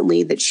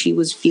recently that she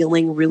was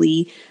feeling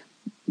really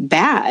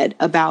bad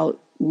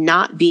about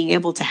not being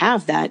able to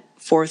have that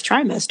fourth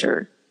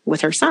trimester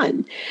with her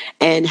son,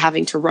 and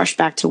having to rush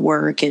back to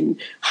work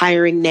and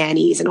hiring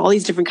nannies and all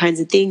these different kinds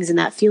of things. And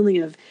that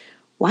feeling of,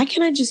 why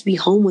can't I just be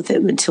home with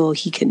him until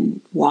he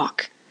can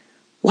walk?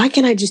 Why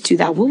can't I just do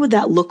that? What would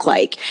that look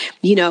like?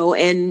 You know,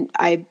 and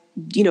I,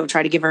 you know,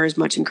 try to give her as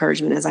much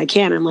encouragement as I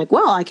can. I'm like,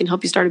 well, I can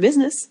help you start a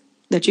business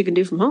that you can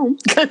do from home,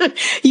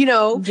 you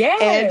know,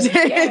 yes.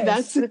 And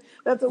that's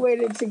a way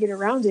to get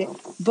around it.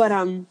 But,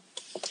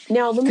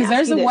 now let me ask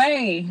there's you this. a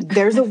way.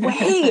 There's a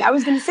way. I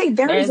was going to say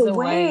there's a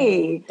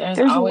way. There's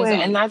always a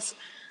way. And that's,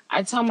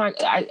 I tell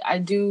I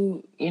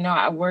do, you know,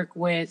 I work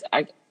with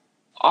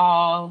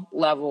all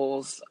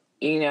levels,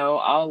 you know,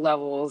 all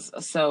levels.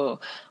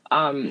 So,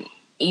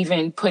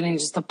 even putting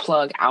just a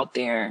plug out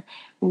there,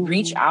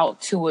 reach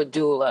out to a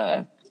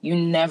doula. You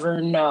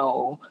never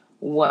know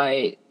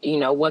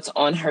what's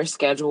on her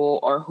schedule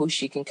or who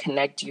she can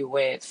connect you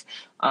with.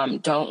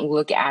 Don't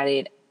look at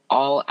it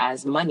all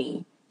as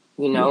money.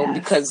 You know,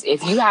 because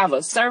if you have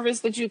a service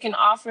that you can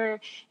offer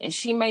and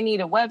she may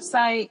need a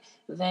website,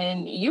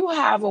 then you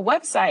have a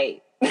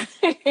website.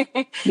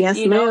 Yes,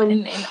 you know,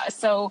 ma'am. and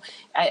so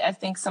I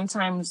think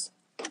sometimes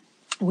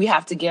we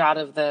have to get out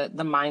of the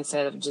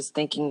mindset of just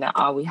thinking that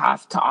all we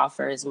have to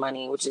offer is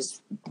money, which is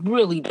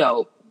really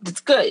dope. It's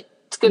good.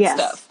 It's good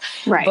stuff.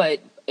 Right. But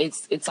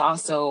it's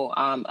also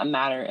a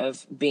matter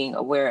of being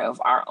aware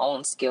of our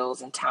own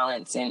skills and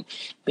talents and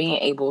being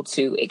able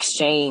to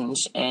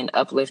exchange and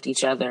uplift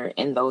each other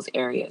in those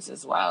areas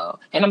as well.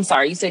 And I'm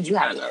sorry, you said you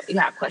had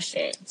a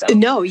question. So.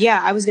 No,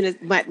 yeah, I was going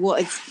to,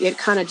 well, it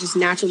kind of just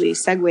naturally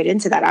segued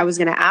into that. I was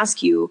going to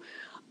ask you,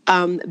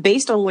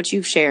 based on what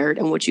you've shared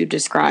and what you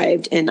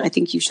described, and I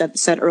think you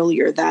said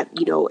earlier that,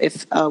 you know,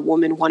 if a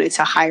woman wanted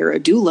to hire a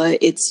doula,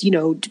 it's, you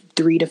know,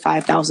 $3,000 to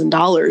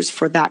 $5,000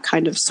 for that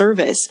kind of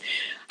service.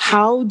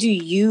 How do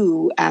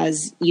you,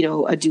 as, you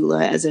know, a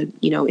doula, as a,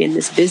 you know, in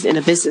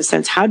a business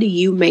sense, how do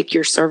you make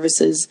your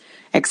services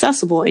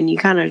accessible? And you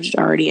kind of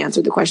already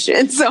answered the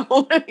question.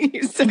 So,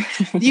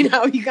 you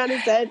know, you kind of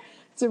said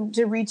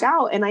to reach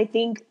out. And I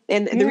think,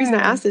 and the reason I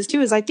asked this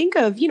too, is I think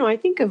of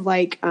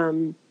like,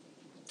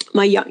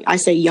 I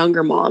say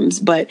younger moms,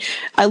 but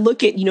I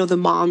look at, you know, the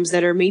moms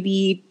that are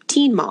maybe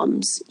teen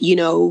moms, you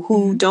know,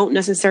 who don't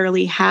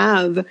necessarily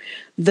have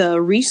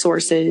the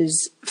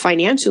resources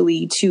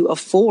financially to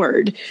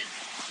afford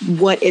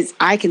what is,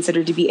 I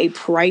consider to be a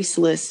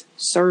priceless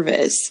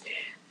service.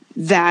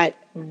 That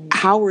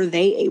how are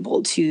they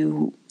able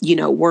to, you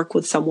know, work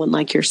with someone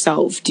like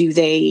yourself? Do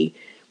they,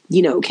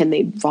 you know, can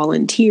they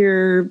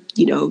volunteer,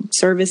 you know,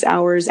 service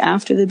hours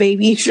after the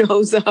baby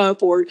shows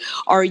up? Or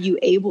are you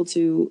able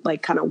to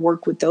like kind of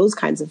work with those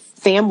kinds of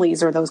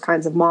families or those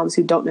kinds of moms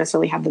who don't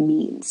necessarily have the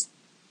means?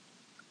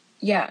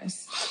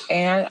 Yes.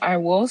 And I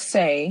will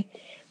say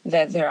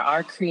that there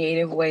are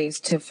creative ways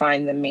to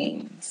find the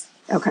means.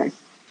 Okay.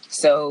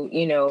 So,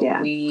 you know,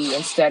 we,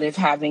 instead of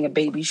having a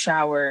baby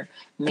shower,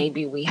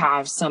 maybe we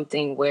have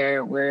something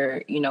where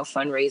we're, you know,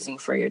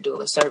 fundraising for your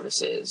doula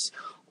services.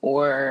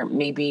 Or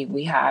maybe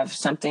we have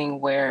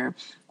something where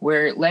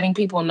we're letting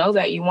people know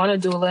that you want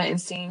a doula and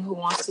seeing who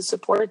wants to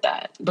support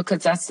that.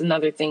 Because that's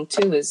another thing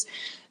too, is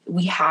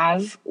we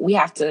have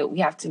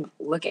to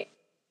look at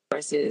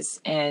resources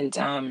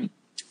and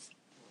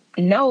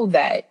know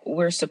that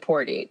we're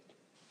supported.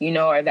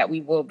 or that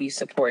we will be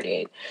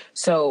supported.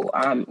 So,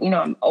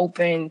 I'm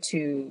open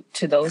to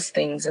those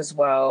things as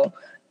well.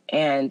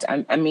 And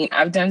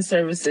I've done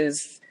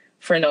services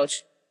for no,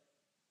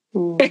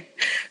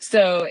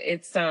 so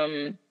it's,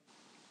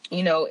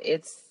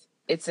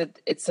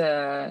 it's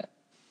a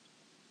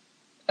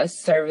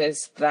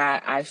service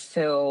that I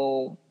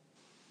feel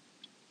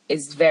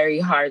is very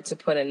hard to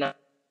put enough.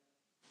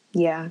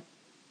 Yeah.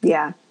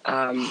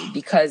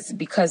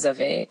 Because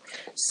of it.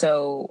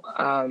 So,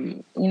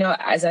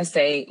 as I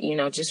say,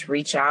 just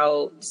reach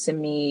out,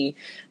 send me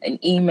an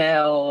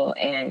email,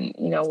 and,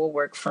 we'll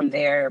work from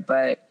there.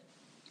 But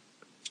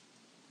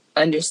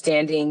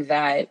understanding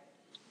that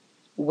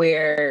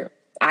where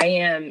I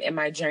am in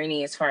my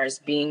journey as far as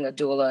being a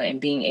doula and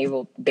being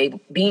able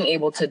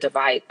to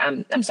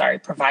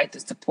provide the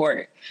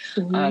support.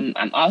 Mm-hmm.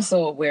 I'm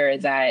also aware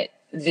that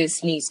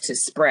this needs to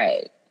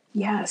spread.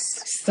 Yes.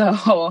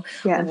 So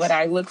yes. What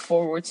I look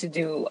forward to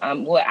do,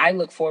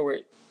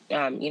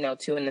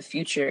 to in the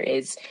future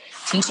is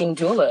teaching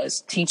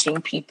doulas, teaching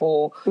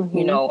people,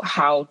 mm-hmm.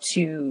 How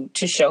to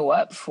show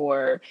up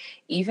for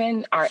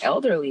even our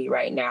elderly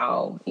right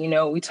now.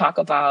 We talk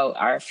about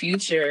our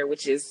future,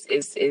 which is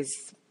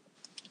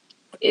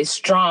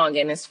strong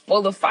and is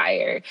full of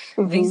fire.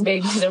 Mm-hmm. These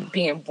babies are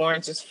being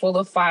born just full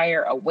of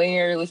fire,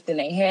 aware, lifting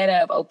their head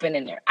up,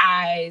 opening their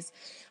eyes.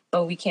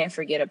 But we can't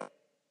forget about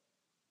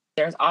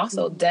there's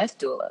also death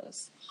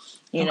doulas,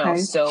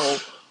 so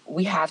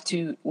we have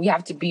to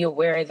be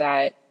aware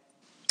that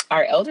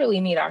our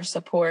elderly need our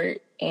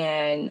support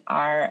and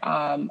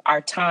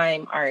our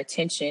time, our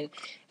attention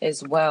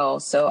as well.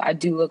 So I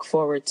do look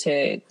forward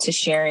to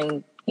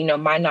sharing,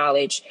 my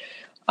knowledge,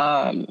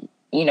 from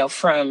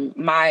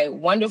my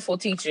wonderful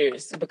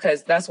teachers,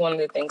 because that's one of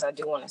the things I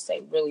do want to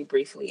say really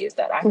briefly is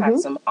that I've had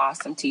some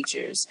awesome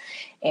teachers,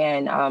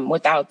 and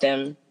without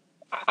them,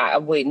 I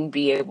wouldn't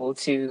be able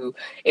to,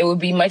 it would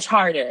be much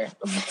harder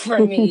for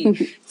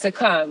me to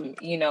come,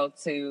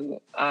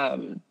 to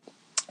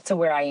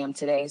where I am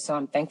today. So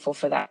I'm thankful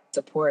for that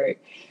support.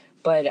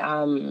 But,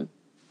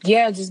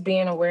 just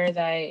being aware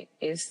that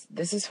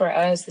this is for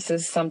us. This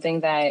is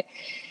something that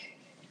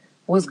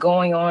was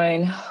going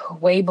on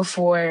way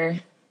before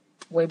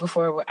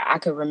I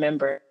could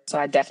remember. So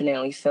I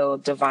definitely feel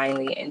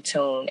divinely in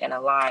tune and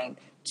aligned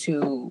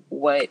to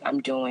what I'm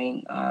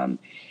doing,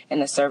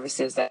 and the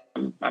services that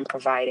I'm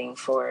providing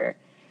for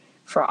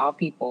all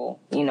people,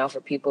 for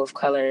people of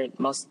color,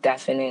 most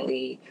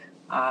definitely.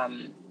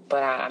 But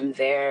I'm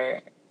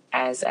there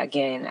as,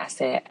 again, I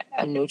said,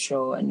 a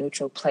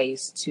neutral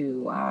place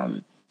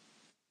to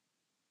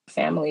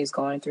families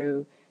going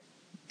through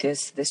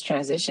this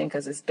transition,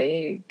 because it's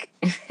big.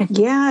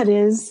 Yeah, it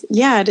is.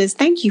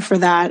 Thank you for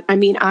that.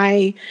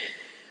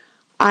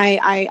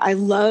 I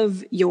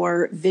love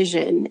your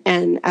vision.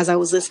 And as I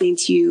was listening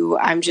to you,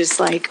 I'm just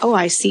like,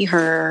 I see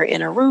her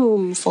in a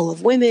room full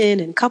of women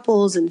and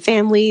couples and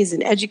families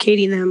and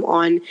educating them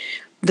on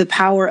the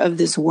power of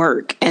this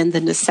work and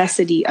the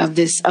necessity of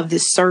this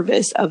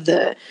service, of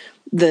the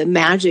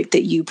magic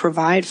that you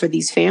provide for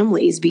these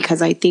families.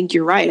 Because I think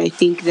you're right. I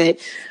think that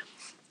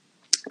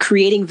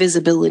creating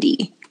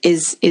visibility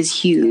is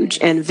huge,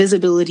 and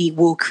visibility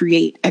will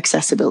create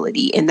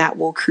accessibility, and that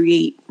will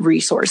create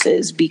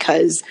resources,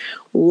 because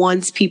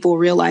once people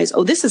realize,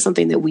 this is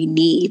something that we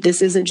need,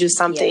 this isn't just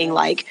something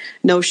like,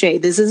 no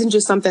shade, this isn't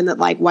just something that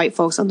like white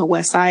folks on the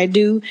West Side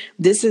do.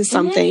 This is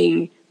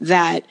something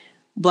that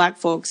Black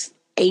folks,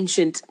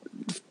 ancient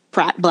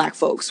Black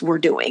folks were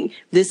doing.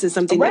 This is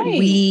something that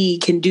we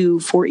can do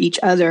for each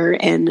other,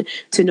 and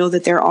to know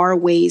that there are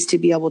ways to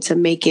be able to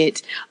make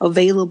it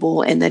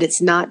available, and that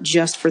it's not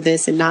just for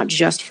this and not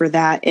just for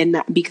that.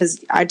 And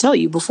because I tell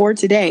you, before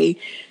today,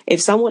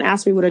 if someone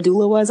asked me what a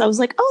doula was, I was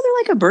like, they're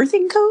like a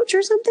birthing coach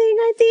or something.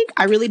 I think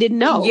I really didn't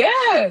know.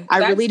 Yeah,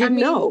 I really didn't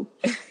know.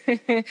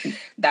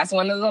 That's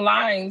one of the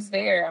lines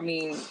there.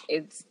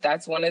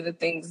 That's one of the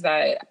things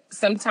that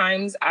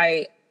sometimes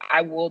I'll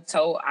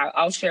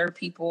share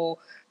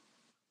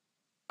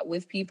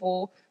with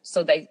people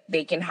so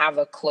they can have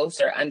a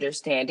closer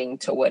understanding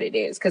to what it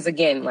is. Because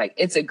again, like,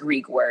 it's a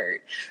Greek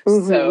word.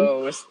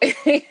 So,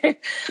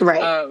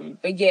 right.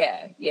 But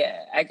yeah.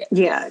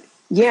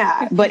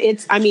 But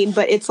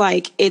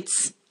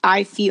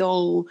I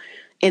feel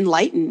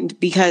enlightened,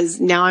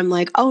 because now I'm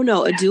like, a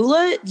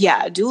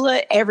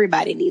doula,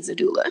 everybody needs a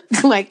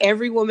doula. Like,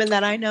 every woman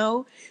that I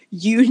know,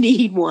 you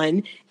need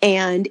one.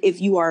 And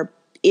if you are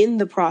in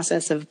the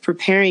process of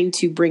preparing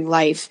to bring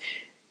life,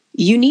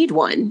 you need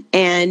one.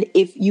 And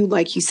if you,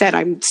 like you said,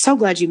 I'm so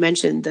glad you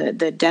mentioned the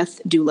death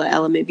doula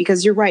element,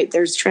 because you're right.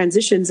 There's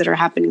transitions that are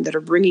happening, that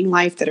are bringing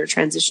life, that are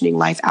transitioning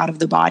life out of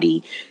the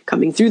body,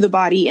 coming through the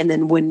body. And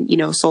then when,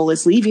 soul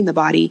is leaving the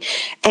body.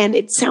 And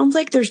it sounds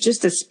like there's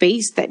just a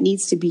space that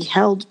needs to be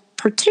held,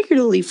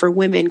 particularly for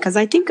women. Because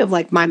I think of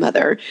like my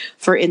mother,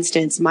 for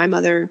instance. My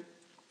mother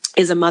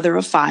is a mother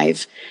of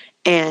 5,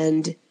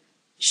 and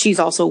she's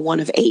also one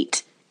of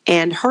 8.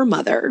 And her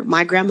mother,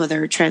 my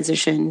grandmother,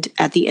 transitioned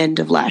at the end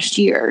of last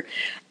year.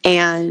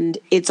 And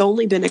it's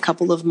only been a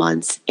couple of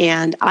months.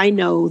 And I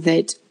know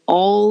that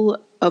all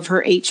of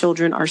her 8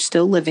 children are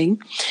still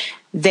living.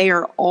 They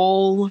are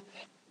all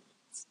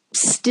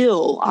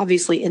still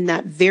obviously in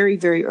that very,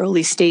 very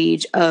early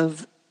stage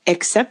of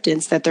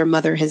acceptance that their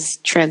mother has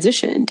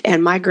transitioned.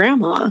 And my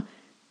grandma,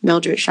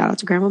 Mildred, shout out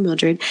to Grandma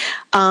Mildred,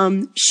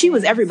 she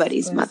was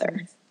everybody's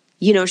mother.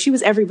 You know, she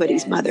was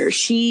everybody's mother.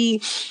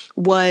 She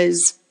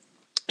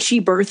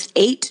birthed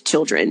 8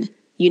 children,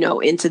 you know,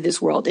 into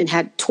this world and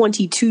had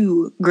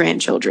 22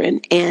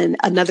 grandchildren and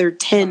another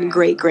 10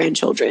 great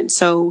grandchildren.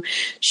 So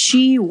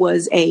she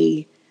was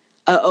a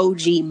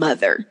OG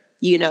mother,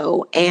 you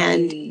know,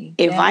 and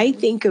if I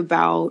think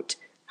about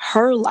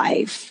her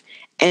life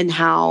and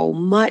how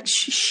much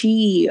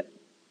she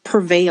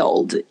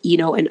prevailed, you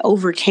know, and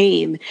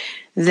overcame,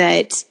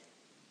 that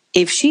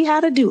if she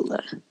had a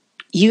doula,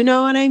 you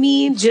know what I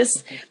mean?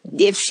 Just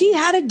if she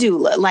had a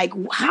doula, like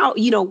how,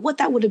 you know, what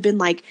that would have been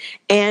like.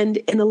 And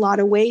in a lot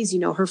of ways, you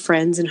know, her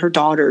friends and her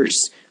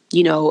daughters,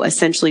 you know,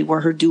 essentially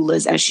were her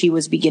doulas as she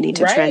was beginning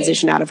to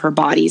transition out of her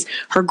bodies.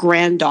 Her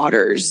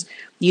granddaughters,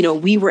 you know,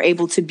 we were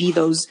able to be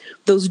those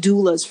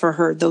doulas for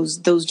her,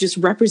 those just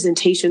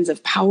representations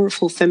of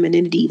powerful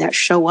femininity that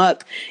show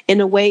up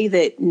in a way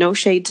that, no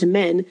shade to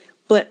men,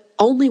 but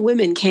only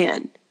women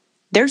can.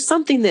 There's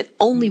something that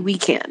only we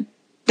can.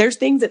 There's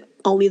things that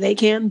only they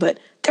can, but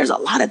there's a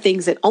lot of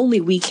things that only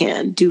we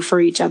can do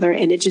for each other.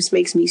 And it just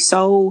makes me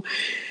so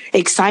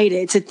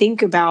excited to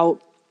think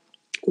about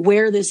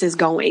where this is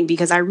going,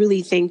 because I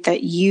really think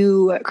that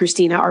you,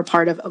 Christina, are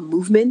part of a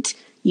movement,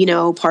 you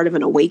know, part of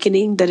an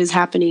awakening that is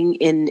happening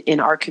in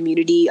our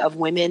community of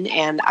women.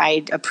 And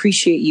I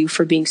appreciate you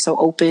for being so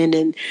open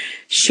and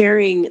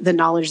sharing the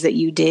knowledge that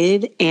you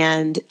did.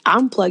 And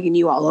I'm plugging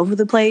you all over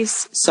the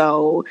place.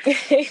 So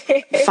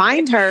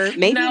find her.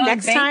 Maybe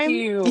next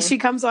time she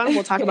comes on,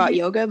 we'll talk about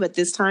yoga. But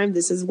this time,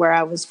 this is where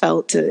I was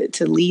felt to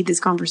lead this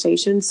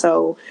conversation.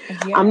 So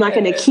I'm not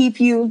going to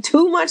keep you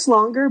too much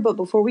longer. But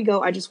before we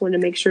go, I just want to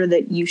make sure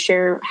that you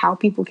share how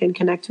people can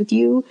connect with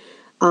you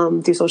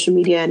through social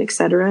media and et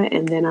cetera.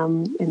 And then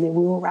we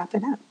will wrap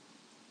it up.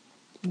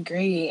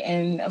 Great.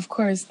 And of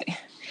course,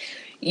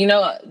 you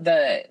know,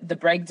 the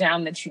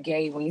breakdown that you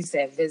gave when you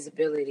said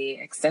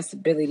visibility,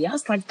 accessibility, I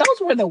was like,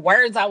 those were the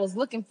words I was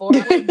looking for.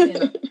 Straight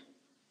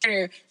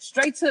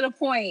to the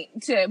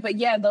point. But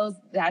yeah,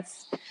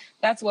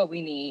 that's what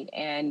we need.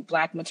 And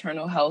Black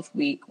Maternal Health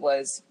Week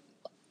was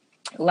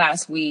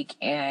last week,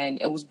 and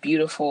it was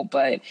beautiful,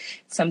 but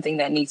something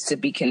that needs to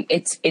be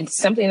it's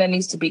something that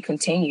needs to be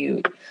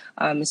continued,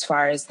 as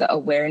far as the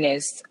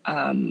awareness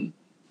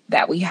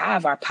that we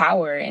have our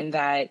power, and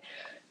that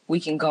we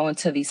can go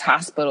into these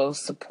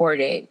hospitals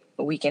supported.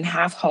 We can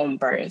have home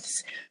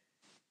births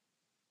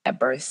at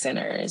birth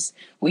centers.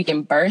 We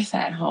can birth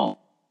at home.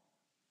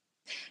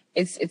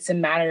 It's a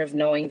matter of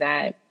knowing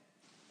that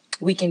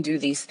we can do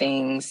these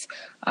things.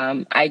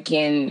 I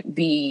can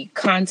be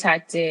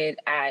contacted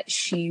at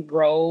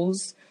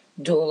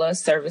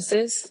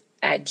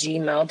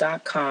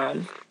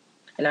SheRoseDoulaServices@gmail.com.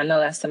 And I know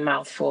that's a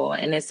mouthful,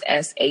 and it's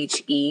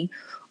SHEROSE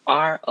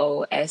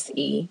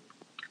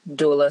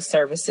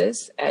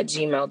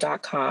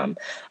doulaservices@gmail.com.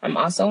 I'm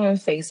also on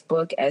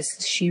Facebook as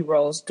She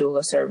Rose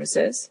Doula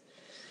Services.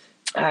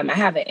 I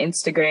have an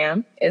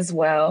Instagram as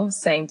well.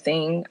 Same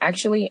thing.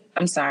 Actually,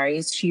 I'm sorry,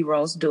 it's She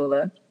Rose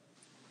Doula.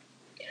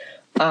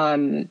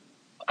 I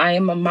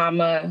am a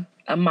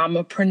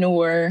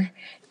mamapreneur,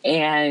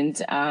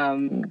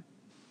 and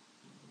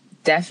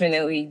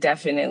definitely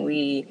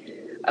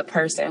a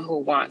person who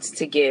wants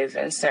to give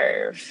and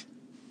serve.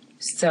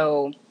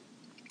 So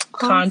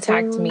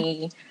contact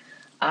me,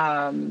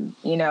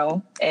 you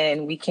know,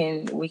 and we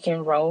can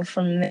roll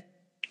from there.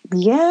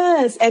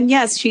 Yes. And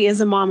yes, she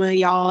is a mama,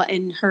 y'all,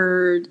 and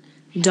her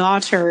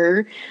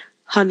daughter,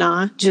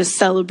 Hannah, just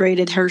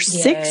celebrated her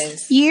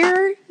 6th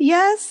year.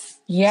 Yes.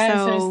 Yes,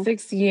 so, her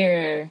 6th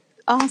year.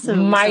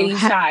 Awesome. Mighty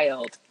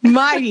child.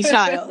 Mighty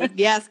child.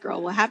 Yes,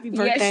 girl. Well, happy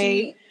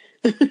birthday.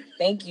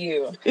 Thank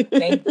you.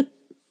 Thank you.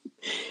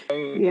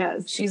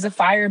 Yes. She's a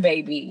fire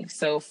baby.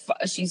 So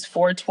she's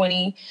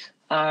 420.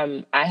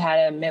 I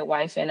had a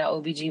midwife and an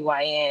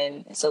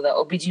OBGYN. So the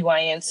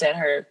OBGYN said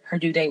her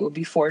due date would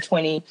be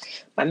 420.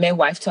 My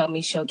midwife told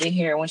me she'll get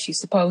here when she's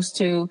supposed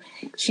to.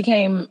 She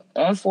came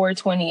on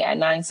 420 at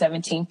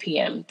 9:17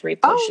 p.m., 3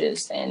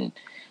 pushes. And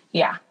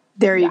yeah.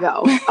 There you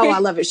go. Oh, I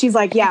love it. She's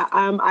like, yeah,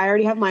 I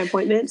already have my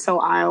appointment, so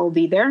I'll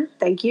be there.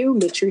 Thank you.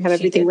 Make sure you have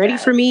everything ready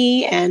for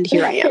me. And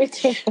here I am.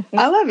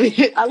 I love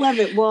it. I love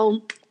it.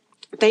 Well,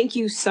 thank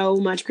you so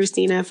much,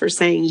 Christina, for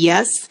saying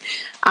yes.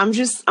 I'm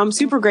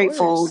super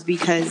grateful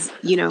because,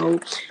 you know,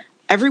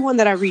 everyone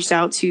that I reached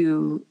out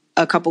to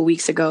a couple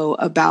weeks ago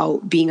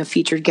about being a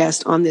featured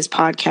guest on this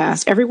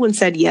podcast, everyone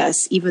said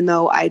yes, even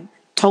though I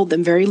told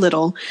them very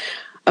little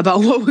about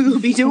what we will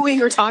be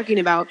doing or talking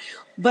about.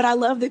 But I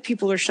love that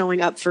people are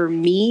showing up for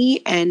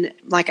me. And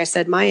like I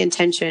said, my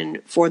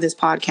intention for this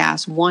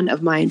podcast, one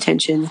of my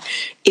intentions,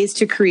 is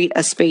to create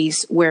a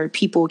space where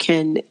people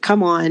can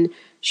come on,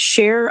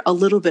 share a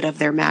little bit of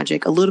their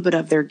magic, a little bit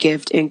of their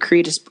gift, and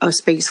create a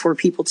space for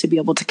people to be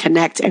able to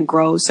connect and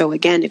grow. So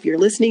again, if you're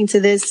listening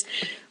to this,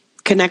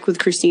 connect with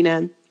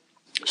Christina.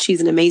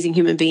 She's an amazing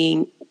human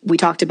being. We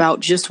talked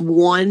about just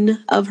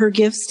one of her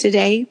gifts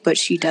today, but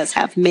she does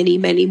have many,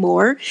 many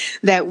more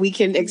that we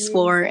can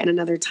explore at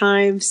another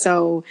time.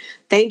 So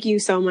thank you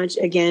so much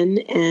again,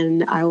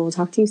 and I will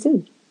talk to you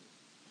soon.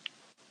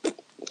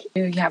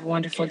 You have a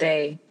wonderful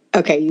day.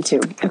 Okay, you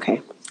too.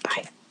 Okay,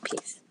 bye.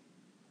 Peace.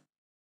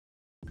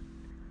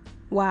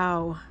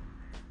 Wow.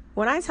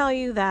 When I tell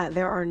you that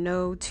there are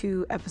no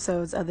two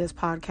episodes of this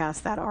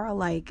podcast that are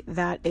alike,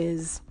 that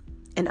is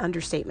an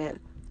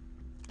understatement,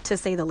 to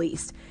say the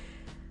least.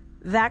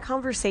 That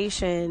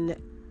conversation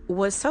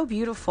was so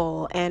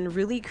beautiful and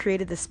really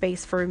created the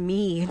space for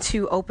me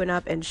to open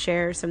up and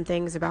share some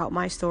things about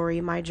my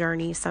story, my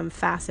journey, some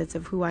facets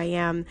of who I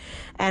am.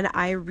 And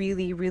I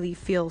really, really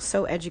feel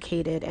so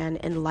educated and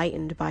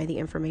enlightened by the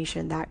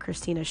information that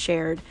Christina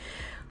shared.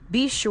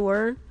 Be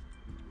sure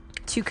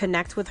to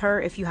connect with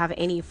her if you have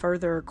any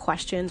further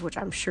questions, which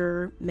I'm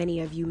sure many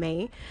of you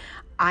may.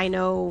 I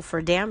know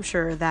for damn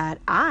sure that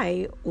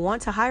I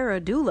want to hire a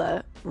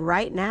doula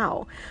right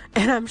now.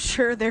 And I'm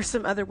sure there's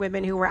some other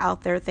women who are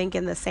out there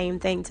thinking the same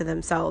thing to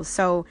themselves.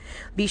 So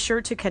be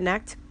sure to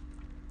connect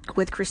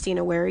with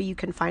Christina Wary. You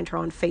can find her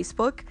on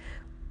Facebook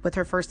with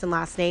her first and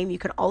last name. You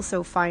can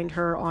also find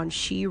her on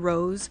She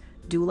Rose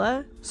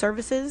Doula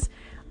Services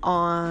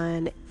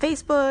on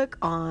Facebook,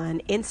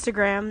 on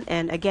Instagram.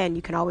 And again,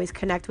 you can always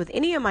connect with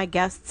any of my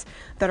guests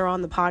that are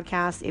on the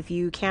podcast. If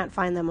you can't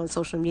find them on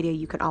social media,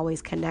 you can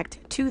always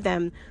connect to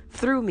them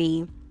through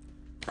me.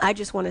 I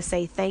just want to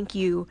say thank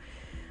you.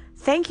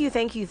 Thank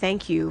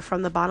you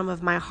from the bottom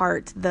of my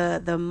heart.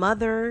 The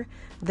mother,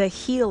 the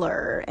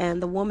healer,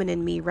 and the woman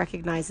in me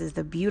recognizes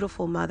the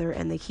beautiful mother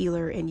and the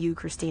healer in you,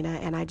 Christina.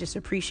 And I just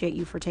appreciate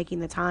you for taking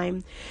the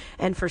time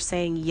and for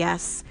saying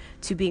yes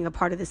to being a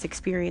part of this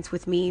experience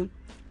with me.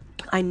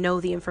 I know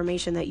the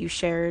information that you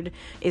shared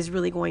is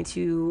really going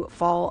to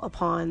fall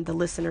upon the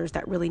listeners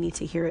that really need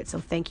to hear it. So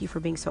thank you for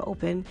being so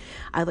open.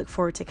 I look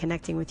forward to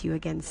connecting with you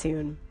again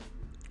soon.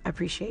 I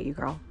appreciate you,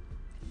 girl.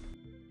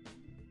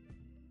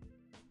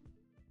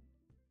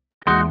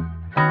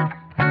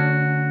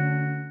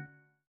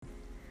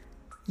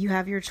 You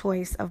have your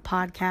choice of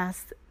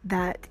podcasts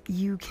that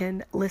you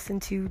can listen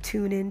to,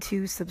 tune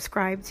into,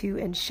 subscribe to,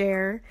 and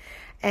share.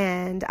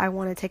 And I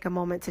want to take a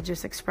moment to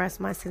just express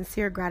my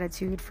sincere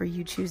gratitude for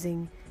you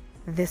choosing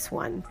this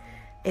one.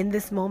 In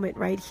this moment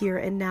right here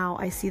and now,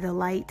 I see the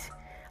light,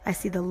 I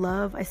see the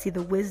love, I see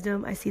the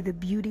wisdom, I see the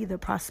beauty, the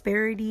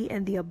prosperity,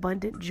 and the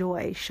abundant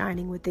joy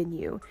shining within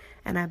you.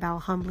 And I bow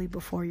humbly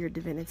before your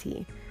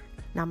divinity.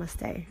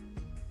 Namaste.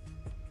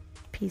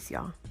 Peace,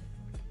 y'all.